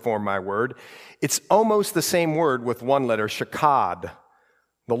to perform my word, it's almost the same word with one letter, shakad.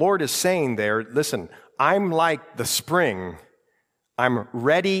 The Lord is saying there, listen, I'm like the spring. I'm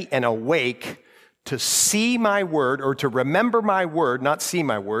ready and awake to see my word, or to remember my word, not see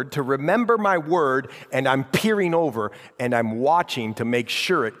my word, to remember my word, and I'm peering over and I'm watching to make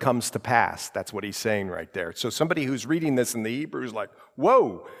sure it comes to pass. That's what he's saying right there. So somebody who's reading this in the Hebrew is like,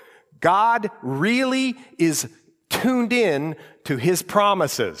 whoa, God really is tuned in to his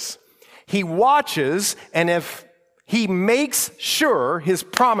promises. He watches, and if he makes sure his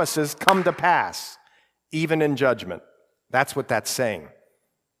promises come to pass, even in judgment. That's what that's saying.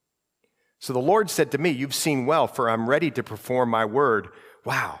 So the Lord said to me, you've seen well, for I'm ready to perform my word.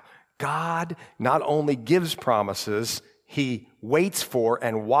 Wow, God not only gives promises, he waits for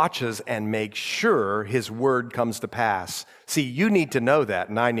and watches and makes sure his word comes to pass. See, you need to know that,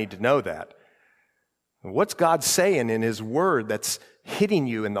 and I need to know that. What's God saying in his word that's hitting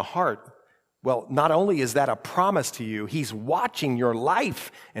you in the heart? Well, not only is that a promise to you, he's watching your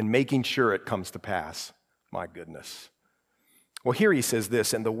life and making sure it comes to pass. My goodness. Well, here he says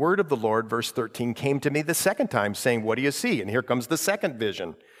this, and the word of the Lord, verse 13, came to me the second time, saying, what do you see? And here comes the second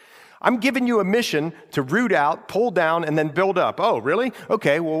vision. I'm giving you a mission to root out, pull down, and then build up. Oh, really?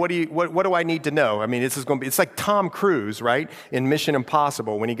 Okay, well, what do I need to know? I mean, it's like Tom Cruise, right? In Mission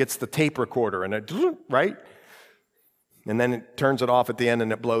Impossible when he gets the tape recorder and right? And then it turns it off at the end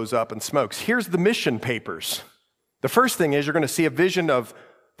and it blows up and smokes. Here's the mission papers. The first thing is you're going to see a vision of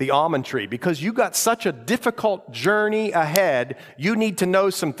the almond tree. Because you got such a difficult journey ahead, you need to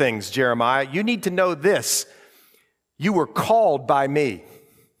know some things, Jeremiah. You need to know this. You were called by me.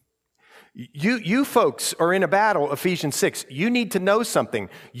 You folks are in a battle, Ephesians 6. You need to know something.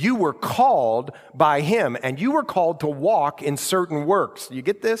 You were called by him, and you were called to walk in certain works. You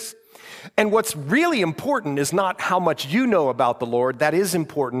get this? And what's really important is not how much you know about the Lord. That is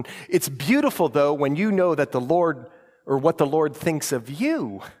important. It's beautiful, though, when you know that the Lord, or what the Lord thinks of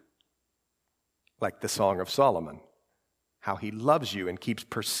you. Like the Song of Solomon. How he loves you and keeps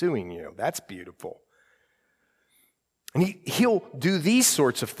pursuing you. That's beautiful. And he'll do these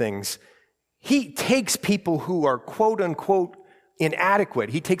sorts of things. He takes people who are quote unquote inadequate.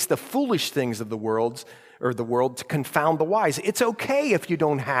 He takes the foolish things of the world to confound the wise. It's okay if you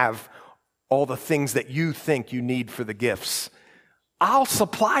don't have all the things that you think you need for the gifts. I'll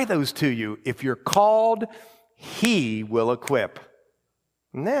supply those to you. If you're called, he will equip.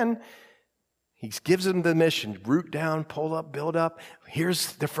 And then he gives them the mission, root down, pull up, build up.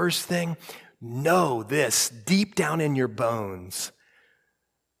 Here's the first thing. Know this deep down in your bones,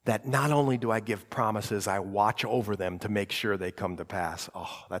 that not only do I give promises, I watch over them to make sure they come to pass.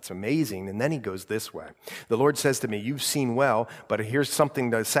 Oh, that's amazing. And then he goes this way. The Lord says to me, you've seen well, but here's something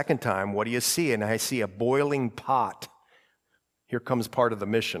the second time. What do you see? And I see a boiling pot. Here comes part of the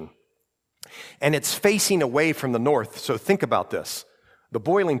mission. And it's facing away from the north. So think about this. The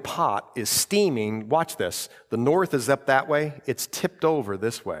boiling pot is steaming. Watch this. The north is up that way. It's tipped over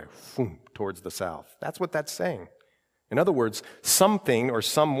this way, towards the south. That's what that's saying. In other words, something or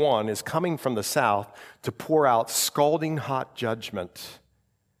someone is coming from the south to pour out scalding hot judgment.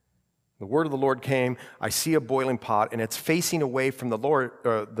 The word of the Lord came, I see a boiling pot, and it's facing away from the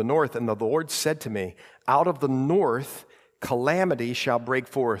north, and the Lord said to me, out of the north, calamity shall break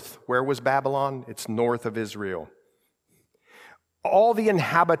forth. Where was Babylon? It's north of Israel. All the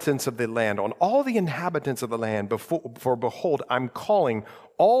inhabitants of the land, on all the inhabitants of the land, for behold, I'm calling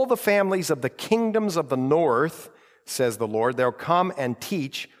all the families of the kingdoms of the north, says the Lord. They'll come and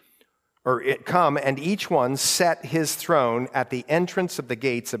teach, and each one set his throne at the entrance of the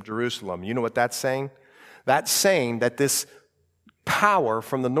gates of Jerusalem. You know what that's saying? That's saying that this power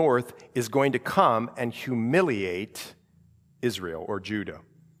from the north is going to come and humiliate Israel or Judah.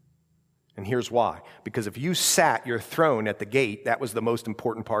 And here's why. Because if you sat your throne at the gate, that was the most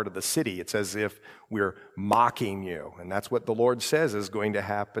important part of the city. It's as if we're mocking you. And that's what the Lord says is going to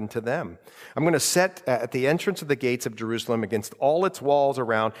happen to them. I'm going to set at the entrance of the gates of Jerusalem against all its walls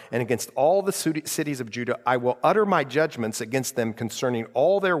around and against all the cities of Judah. I will utter my judgments against them concerning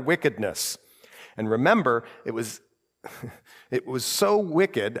all their wickedness. And remember, it was so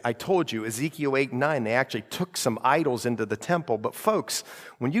wicked, I told you, Ezekiel 8:9, they actually took some idols into the temple. But folks,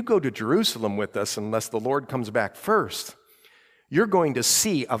 when you go to Jerusalem with us, unless the Lord comes back first, you're going to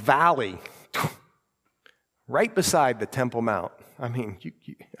see a valley right beside the Temple Mount. I mean,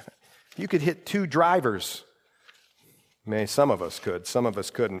 you could hit two drivers. Some of us could, some of us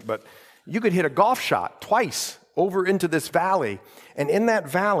couldn't. But you could hit a golf shot twice over into this valley. And in that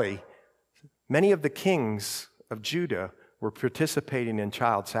valley, many of the kings of Judah were participating in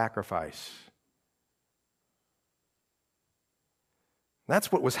child sacrifice.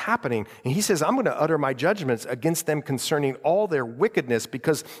 That's what was happening. And he says, I'm going to utter my judgments against them concerning all their wickedness,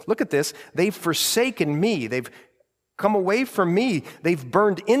 because look at this, they've forsaken me. They've come away from me. They've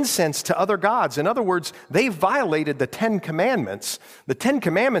burned incense to other gods. In other words, they've violated the 10 Commandments. The 10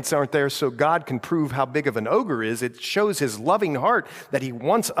 Commandments aren't there so God can prove how big of an ogre is. It shows his loving heart that he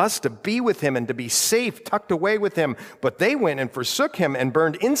wants us to be with him and to be safe, tucked away with him. But they went and forsook him and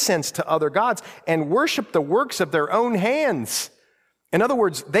burned incense to other gods and worshiped the works of their own hands. In other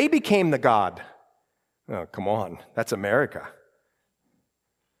words, they became the God. Oh, come on. That's America.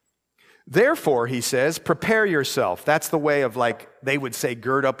 Therefore, he says, prepare yourself. That's the way of, like, they would say,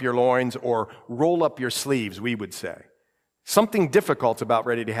 gird up your loins or roll up your sleeves, we would say. Something difficult's about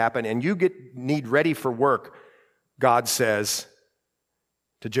ready to happen, and you need ready for work, God says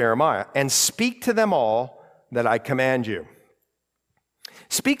to Jeremiah. And speak to them all that I command you.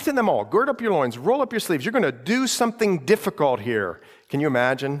 Speak to them all. Gird up your loins, roll up your sleeves. You're going to do something difficult here. Can you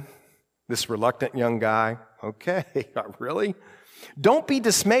imagine this reluctant young guy? Okay, really? Don't be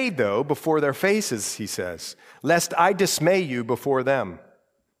dismayed, though, before their faces, he says, lest I dismay you before them.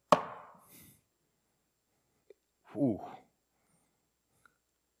 Ooh.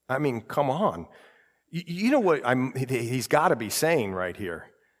 I mean, come on. You know what he's got to be saying right here?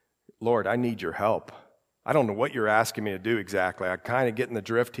 Lord, I need your help. I don't know what you're asking me to do exactly. I kind of get in the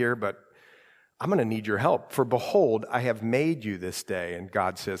drift here, but I'm going to need your help. For behold, I have made you this day. And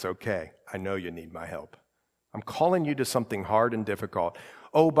God says, okay, I know you need my help. I'm calling you to something hard and difficult.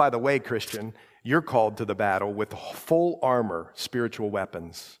 Oh, by the way, Christian, you're called to the battle with full armor, spiritual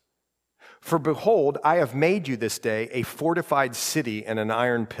weapons. For behold, I have made you this day a fortified city and an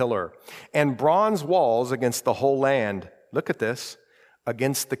iron pillar, and bronze walls against the whole land. Look at this.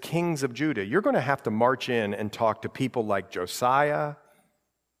 Against the kings of Judah. You're going to have to march in and talk to people like Josiah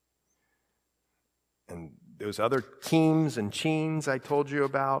and those other Keems and Cheens I told you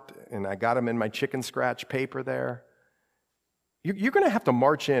about, and I got them in my chicken scratch paper there. You're going to have to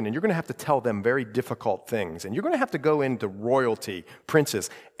march in, and you're going to have to tell them very difficult things, and you're going to have to go into royalty,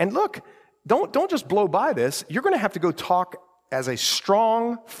 princes. And look, don't just blow by this. You're going to have to go talk as a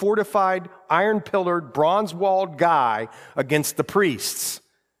strong, fortified, iron-pillared, bronze-walled guy against the priests.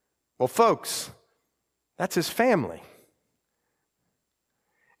 Well, folks, that's his family.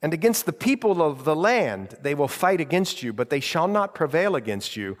 And against the people of the land, they will fight against you, but they shall not prevail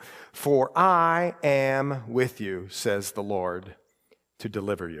against you, for I am with you, says the Lord, to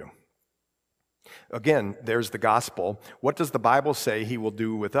deliver you. Again, there's the gospel. What does the Bible say he will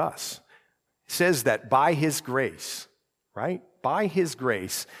do with us? It says that by his grace, right? By his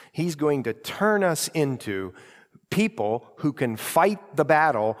grace, he's going to turn us into people who can fight the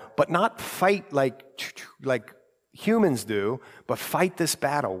battle, but not fight like humans do, but fight this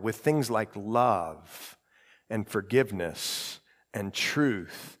battle with things like love and forgiveness and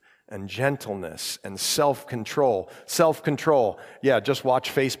truth and gentleness and self-control. Self-control, yeah, just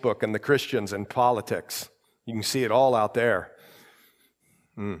watch Facebook and the Christians and politics. You can see it all out there.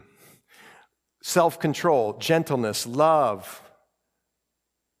 Self-control, gentleness, love,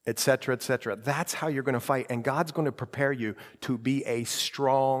 etc., etc. That's how you're going to fight. And God's going to prepare you to be a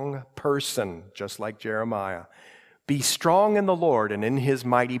strong person, just like Jeremiah. Be strong in the Lord and in his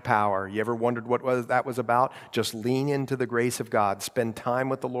mighty power. You ever wondered what that was about? Just lean into the grace of God. Spend time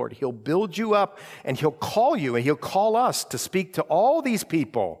with the Lord. He'll build you up, and he'll call you, and he'll call us to speak to all these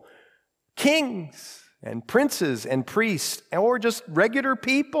people, kings and princes and priests, or just regular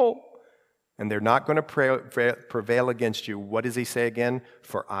people. And they're not going to prevail against you. What does he say again?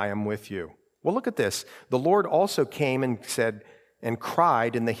 For I am with you. Well, look at this. The Lord also came and said and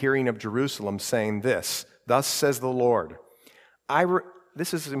cried in the hearing of Jerusalem, saying this, thus says the Lord.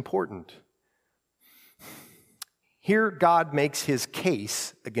 This is important. Here God makes his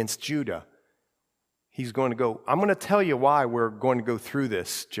case against Judah. He's going to go, I'm going to tell you why we're going to go through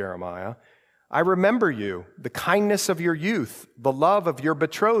this, Jeremiah. I remember you, the kindness of your youth, the love of your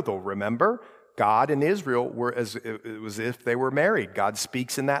betrothal. Remember, God and Israel were it was as if they were married. God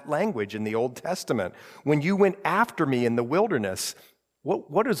speaks in that language in the Old Testament. When you went after me in the wilderness,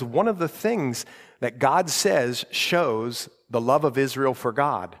 what is one of the things that God says shows the love of Israel for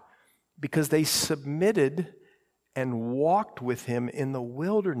God? Because they submitted and walked with him in the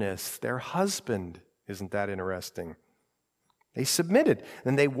wilderness, their husband. Isn't that interesting? They submitted,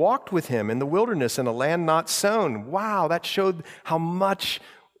 and they walked with him in the wilderness in a land not sown. Wow, that showed how much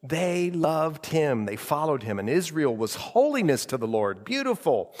they loved him. They followed him, and Israel was holiness to the Lord,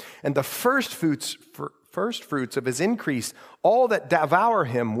 beautiful. And the first fruits of his increase, all that devour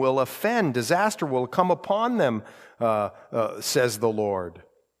him will offend. Disaster will come upon them, says the Lord.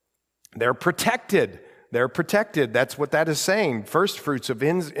 They're protected. They're protected. That's what that is saying. First fruits of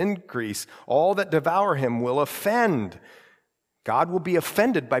his increase, all that devour him will offend. God will be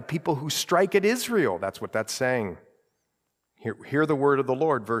offended by people who strike at Israel. That's what that's saying. Hear the word of the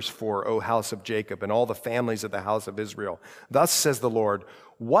Lord, verse 4, O house of Jacob, and all the families of the house of Israel. Thus says the Lord,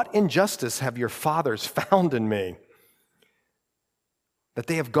 what injustice have your fathers found in me? That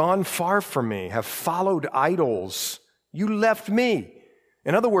they have gone far from me, have followed idols. You left me.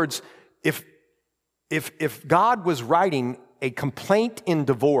 In other words, if God was writing a complaint in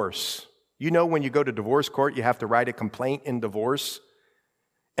divorce, you know, when you go to divorce court, you have to write a complaint in divorce.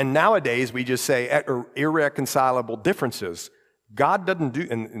 And nowadays, we just say irreconcilable differences. God doesn't do,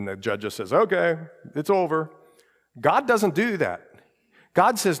 and the judge just says, okay, it's over. God doesn't do that.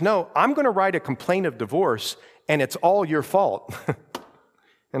 God says, no, I'm going to write a complaint of divorce, and it's all your fault.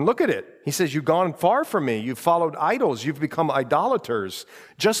 And look at it. He says, you've gone far from me. You've followed idols. You've become idolaters,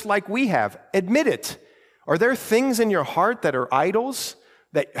 just like we have. Admit it. Are there things in your heart that are idols?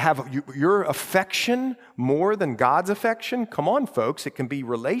 That have your affection more than God's affection? Come on, folks. It can be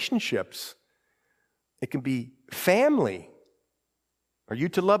relationships. It can be family. Are you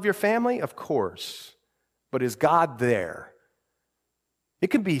to love your family? Of course. But is God there? It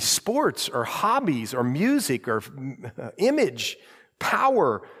can be sports or hobbies or music or image,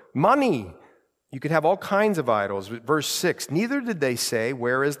 power, money. You could have all kinds of idols. Verse 6, neither did they say,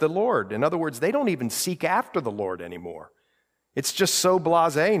 where is the Lord? In other words, they don't even seek after the Lord anymore. It's just so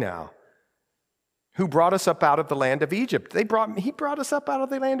blasé now. Who brought us up out of the land of Egypt? He brought us up out of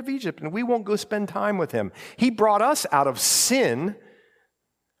the land of Egypt, and we won't go spend time with him. He brought us out of sin.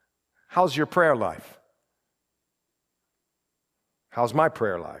 How's your prayer life? How's my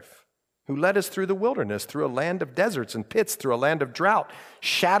prayer life? Who led us through the wilderness, through a land of deserts and pits, through a land of drought,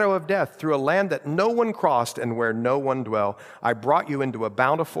 shadow of death, through a land that no one crossed and where no one dwell. I brought you into a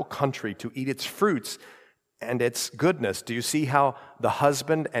bountiful country to eat its fruits and its goodness. Do you see how the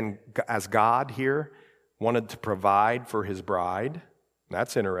husband, and as God here, wanted to provide for his bride?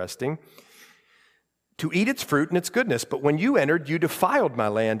 That's interesting. To eat its fruit and its goodness. But when you entered, you defiled my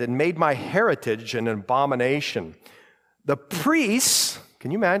land and made my heritage an abomination. The priests,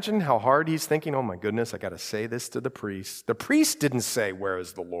 can you imagine how hard he's thinking? Oh my goodness, I got to say this to the priests. The priest didn't say, where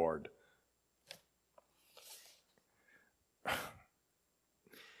is the Lord?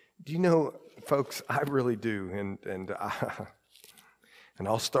 Do you know, folks, I really do, and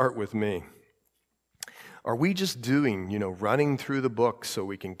I'll start with me. Are we just doing, running through the book so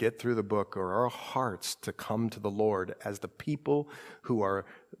we can get through the book, or are our hearts to come to the Lord as the people who are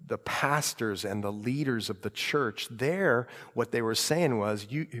the pastors and the leaders of the church? There, what they were saying was,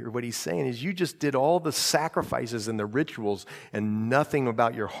 what he's saying is, you just did all the sacrifices and the rituals, and nothing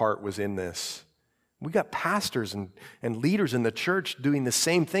about your heart was in this. We got pastors and leaders in the church doing the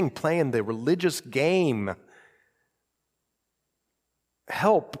same thing, playing the religious game.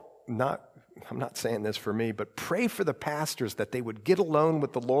 I'm not saying this for me, but pray for the pastors that they would get alone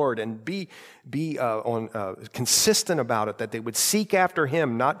with the Lord and be consistent about it, that they would seek after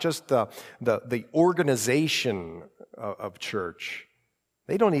Him, not just the organization of church.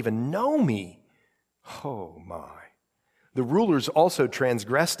 They don't even know me. Oh my. The rulers also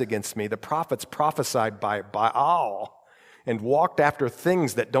transgressed against me. The prophets prophesied by Baal and walked after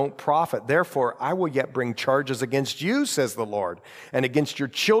things that don't profit. Therefore, I will yet bring charges against you, says the Lord, and against your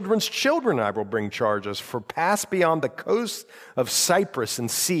children's children I will bring charges. For pass beyond the coast of Cyprus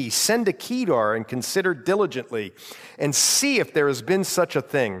and see, send to Kedar and consider diligently, and see if there has been such a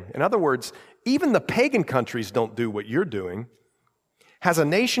thing. In other words, even the pagan countries don't do what you're doing. Has a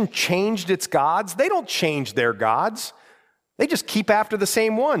nation changed its gods? They don't change their gods. They just keep after the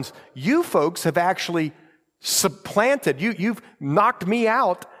same ones. You folks have actually supplanted. You've knocked me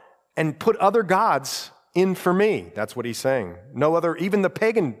out and put other gods in for me. That's what he's saying. No other, even the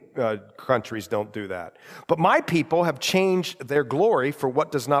pagan countries don't do that. But my people have changed their glory for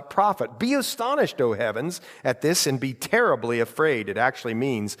what does not profit. Be astonished, O heavens, at this, and be terribly afraid. It actually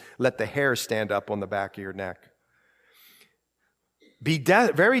means let the hair stand up on the back of your neck. Be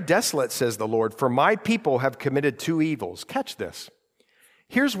very desolate, says the Lord, for my people have committed two evils. Catch this.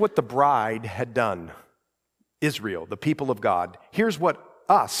 Here's what the bride had done. Israel, the people of God. Here's what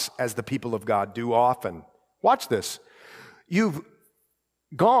us, as the people of God, do often. Watch this. You've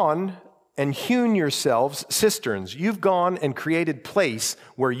gone and hewn yourselves cisterns. You've gone and created place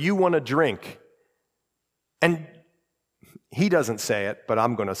where you want to drink. And he doesn't say it, but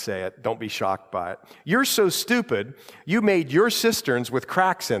I'm going to say it. Don't be shocked by it. You're so stupid, you made your cisterns with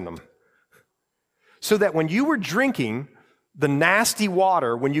cracks in them. So that when you were drinking the nasty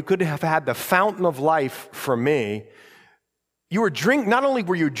water, when you could have had the fountain of life from me, not only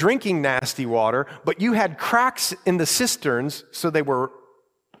were you drinking nasty water, but you had cracks in the cisterns, so they were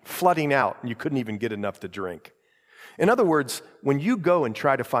flooding out, and you couldn't even get enough to drink. In other words, when you go and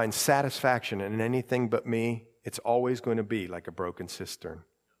try to find satisfaction in anything but me, it's always going to be like a broken cistern.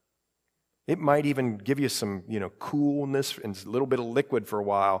 It might even give you some, coolness and a little bit of liquid for a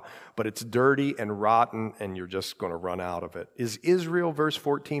while, but it's dirty and rotten, and you're just going to run out of it. Is Israel, verse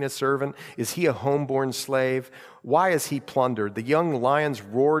 14, a servant? Is he a homeborn slave? Why is he plundered? The young lions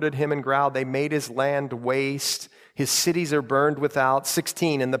roared at him and growled. They made his land waste. His cities are burned without.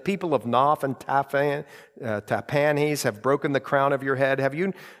 16, and the people of Noph and Tahpanhes have broken the crown of your head. Have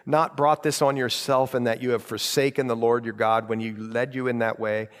you not brought this on yourself, in that you have forsaken the Lord your God when you led you in that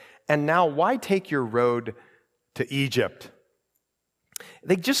way? And now why take your road to Egypt?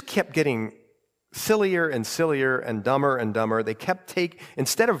 They just kept getting sillier and sillier and dumber. They kept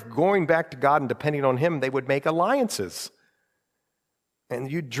instead of going back to God and depending on Him, they would make alliances.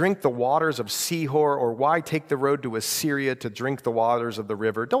 And you drink the waters of Sihor, or why take the road to Assyria to drink the waters of the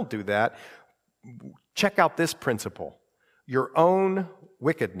river? Don't do that. Check out this principle. Your own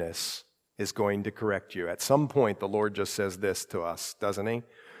wickedness is going to correct you. At some point, the Lord just says this to us, doesn't He?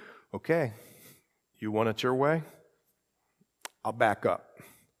 Okay, you want it your way? I'll back up.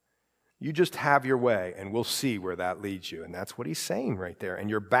 You just have your way, and we'll see where that leads you. And that's what he's saying right there. And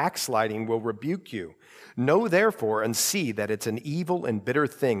your backsliding will rebuke you. Know therefore and see that it's an evil and bitter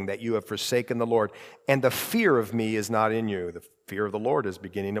thing that you have forsaken the Lord. And the fear of me is not in you. The fear of the Lord is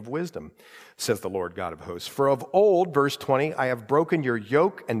beginning of wisdom, says the Lord God of hosts. For of old, verse 20, I have broken your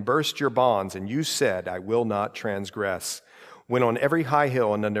yoke and burst your bonds. And you said, I will not transgress. When on every high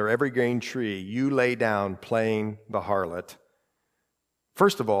hill and under every green tree you lay down playing the harlot.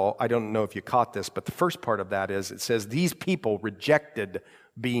 First of all, I don't know if you caught this, but the first part of that is it says these people rejected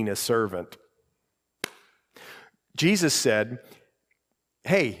being a servant. Jesus said,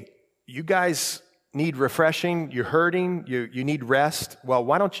 hey, you guys need refreshing, you're hurting, you need rest. Well,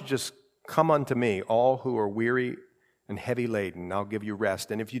 why don't you just come unto me, all who are weary and heavy laden, and I'll give you rest.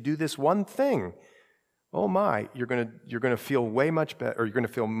 And if you do this one thing, oh my, you're gonna feel way much better, or you're gonna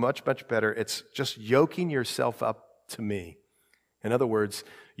feel much, much better. It's just yoking yourself up to me. In other words,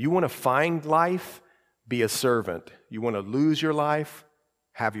 you want to find life, be a servant. You want to lose your life,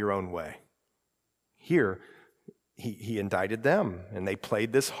 have your own way. Here, he indicted them, and they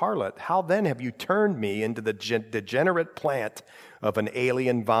played this harlot. How then have you turned me into the degenerate plant of an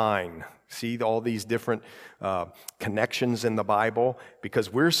alien vine? See all these different connections in the Bible?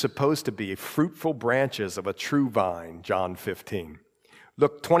 Because we're supposed to be fruitful branches of a true vine, John 15.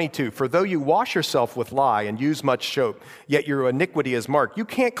 Look, 22, for though you wash yourself with lye and use much soap, yet your iniquity is marked. You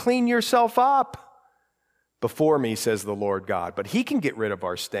can't clean yourself up before me, says the Lord God. But he can get rid of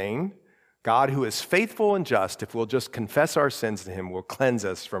our stain. God, who is faithful and just, if we'll just confess our sins to him, will cleanse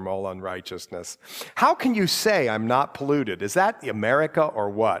us from all unrighteousness. How can you say I'm not polluted? Is that America or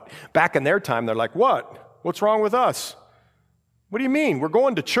what? Back in their time, they're like, what? What's wrong with us? What do you mean? We're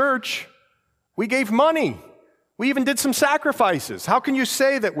going to church. We gave money. We even did some sacrifices. How can you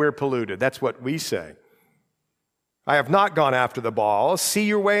say that we're polluted? That's what we say. I have not gone after the ball. See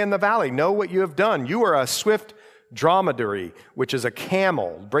your way in the valley. Know what you have done. You are a swift dromedary, which is a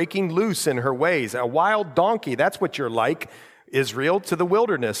camel, breaking loose in her ways. A wild donkey, that's what you're like, Israel, to the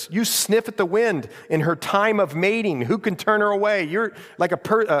wilderness. You sniff at the wind in her time of mating. Who can turn her away? You're like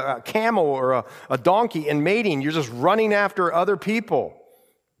a camel or a donkey in mating. You're just running after other people.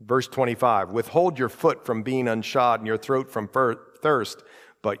 Verse 25, withhold your foot from being unshod and your throat from thirst.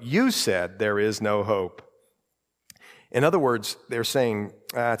 But you said there is no hope. In other words, they're saying,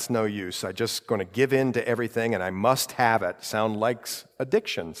 it's no use. I'm just going to give in to everything and I must have it. Sound like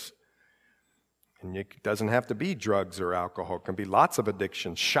addictions. And it doesn't have to be drugs or alcohol. It can be lots of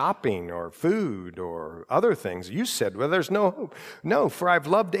addictions, shopping or food or other things. You said, well, there's no hope. No, for I've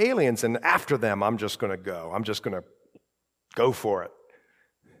loved aliens and after them, I'm just going to go. I'm just going to go for it.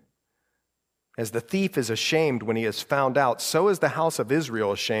 As the thief is ashamed when he is found out, so is the house of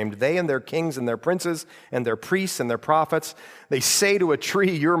Israel ashamed. They and their kings and their princes and their priests and their prophets, they say to a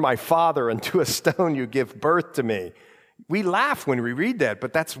tree, you're my father, and to a stone you give birth to me. We laugh when we read that,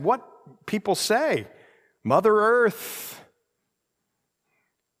 but that's what people say. Mother Earth,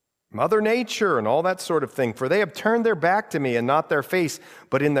 Mother Nature, and all that sort of thing. For they have turned their back to me and not their face.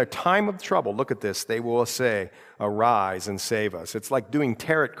 But in their time of trouble, look at this, they will say, arise and save us. It's like doing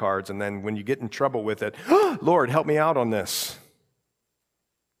tarot cards, and then when you get in trouble with it, Lord, help me out on this.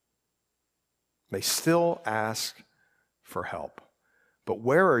 They still ask for help. But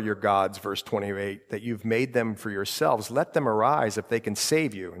where are your gods, verse 28, that you've made them for yourselves? Let them arise if they can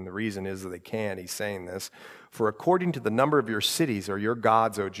save you. And the reason is that they can. He's saying this. For according to the number of your cities are your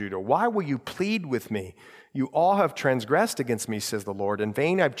gods, O Judah. Why will you plead with me? You all have transgressed against me, says the Lord. In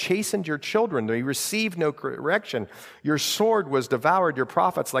vain I've chastened your children. They received no correction. Your sword was devoured your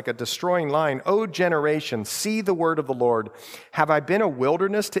prophets like a destroying lion. O generation, see the word of the Lord. Have I been a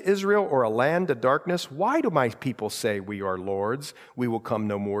wilderness to Israel or a land of darkness? Why do my people say we are lords? We will come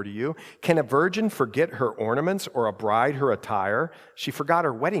no more to you. Can a virgin forget her ornaments or a bride her attire? She forgot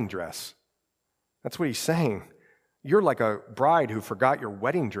her wedding dress. That's what he's saying. You're like a bride who forgot your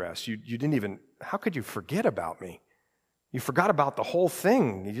wedding dress. You didn't even, how could you forget about me? You forgot about the whole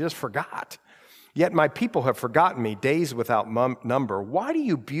thing. You just forgot. Yet my people have forgotten me, days without number. Why do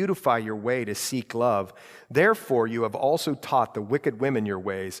you beautify your way to seek love? Therefore you have also taught the wicked women your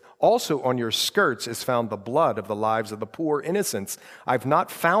ways. Also on your skirts is found the blood of the lives of the poor innocents. I've not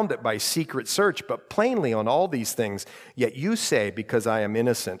found it by secret search, but plainly on all these things. Yet you say, because I am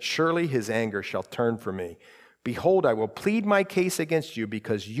innocent, surely his anger shall turn from me. Behold, I will plead my case against you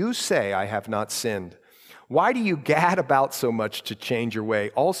because you say I have not sinned. Why do you gad about so much to change your way?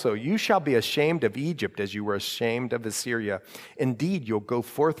 Also, you shall be ashamed of Egypt as you were ashamed of Assyria. Indeed, you'll go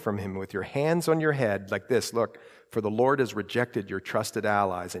forth from him with your hands on your head like this. Look, for the Lord has rejected your trusted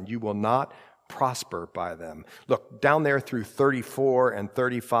allies, and you will not prosper by them. Look, down there through 34 and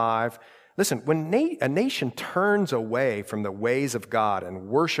 35, listen, when a nation turns away from the ways of God and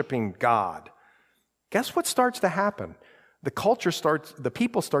worshiping God, guess what starts to happen? The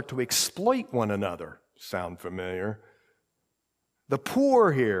people start to exploit one another. Sound familiar? The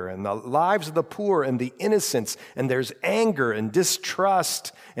poor here, and the lives of the poor, and the innocents, and there's anger and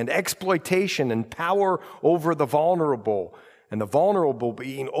distrust and exploitation and power over the vulnerable, and the vulnerable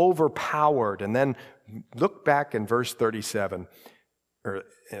being overpowered. And then look back in verse 37, or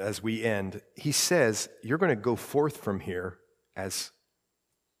as we end, he says, you're going to go forth from here as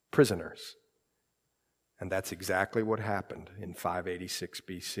prisoners. And that's exactly what happened in 586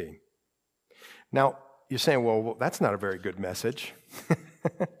 BC. Now, you're saying, well, that's not a very good message.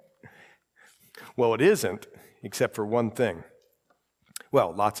 Well, it isn't, except for one thing.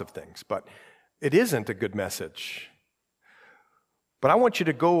 Well, lots of things, but it isn't a good message. But I want you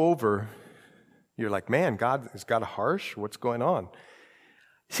to go over, you're like, man, God has got a harsh, what's going on?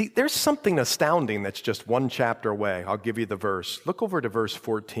 See, there's something astounding that's just one chapter away. I'll give you the verse. Look over to verse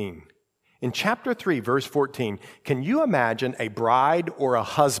 14. In chapter 3, verse 14, can you imagine a bride or a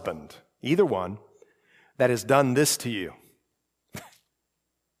husband, either one, that has done this to you?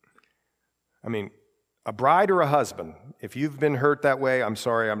 I mean, a bride or a husband, if you've been hurt that way, I'm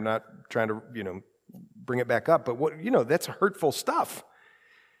sorry, I'm not trying to, bring it back up, but that's hurtful stuff.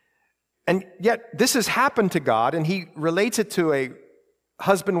 And yet this has happened to God, and he relates it to a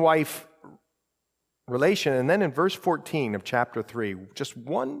husband-wife relation. And then in verse 14 of chapter 3, just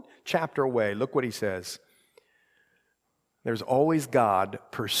one chapter away, look what he says. There's always God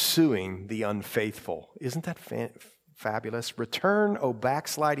pursuing the unfaithful. Isn't that fabulous? Return, O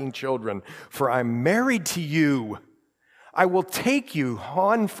backsliding children, for I'm married to you. I will take you,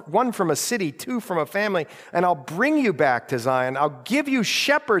 one from a city, two from a family, and I'll bring you back to Zion. I'll give you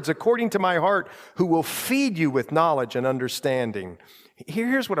shepherds according to my heart who will feed you with knowledge and understanding.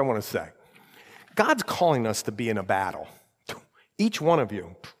 Here's what I want to say. God's calling us to be in a battle. Each one of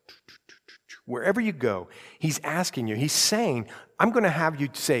you. Wherever you go, he's asking you, he's saying, I'm going to have you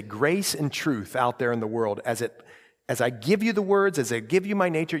say grace and truth out there in the world. As I give you the words, as I give you my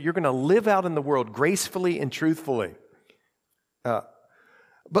nature, you're going to live out in the world gracefully and truthfully. But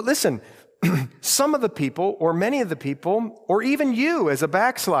listen, some of the people, or many of the people, or even you as a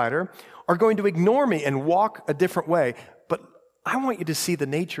backslider, are going to ignore me and walk a different way. But I want you to see the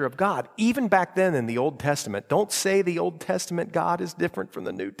nature of God. Even back then in the Old Testament, don't say the Old Testament God is different from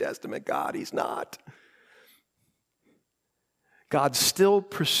the New Testament God. He's not. God still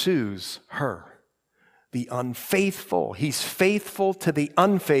pursues her, the unfaithful. He's faithful to the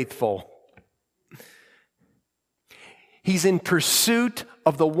unfaithful. He's in pursuit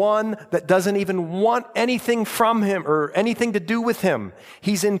of the one that doesn't even want anything from him or anything to do with him.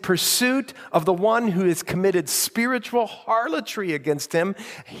 He's in pursuit of the one who has committed spiritual harlotry against him.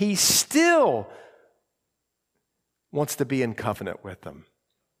 He still wants to be in covenant with them.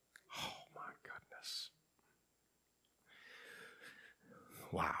 Oh my goodness.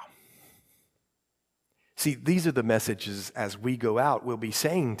 Wow. See, these are the messages as we go out we'll be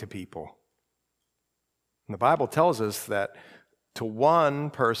saying to people. And the Bible tells us that to one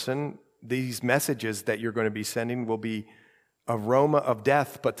person, these messages that you're going to be sending will be aroma of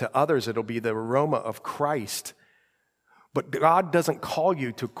death, but to others it'll be the aroma of Christ. But God doesn't call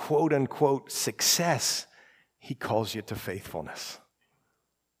you to quote unquote success. He calls you to faithfulness.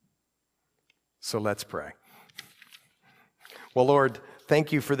 So let's pray. Well, Lord,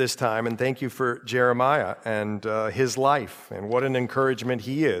 thank you for this time, and thank you for Jeremiah and his life, and what an encouragement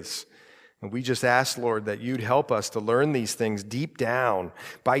he is. And we just ask, Lord, that you'd help us to learn these things deep down.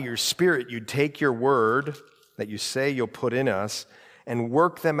 By your Spirit, you'd take your word that you say you'll put in us and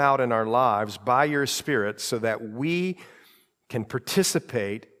work them out in our lives by your Spirit so that we can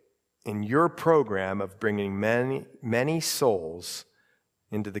participate in your program of bringing many, many souls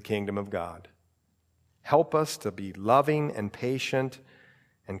into the kingdom of God. Help us to be loving and patient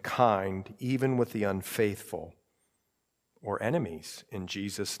and kind, even with the unfaithful or enemies. In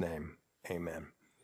Jesus' name. Amen.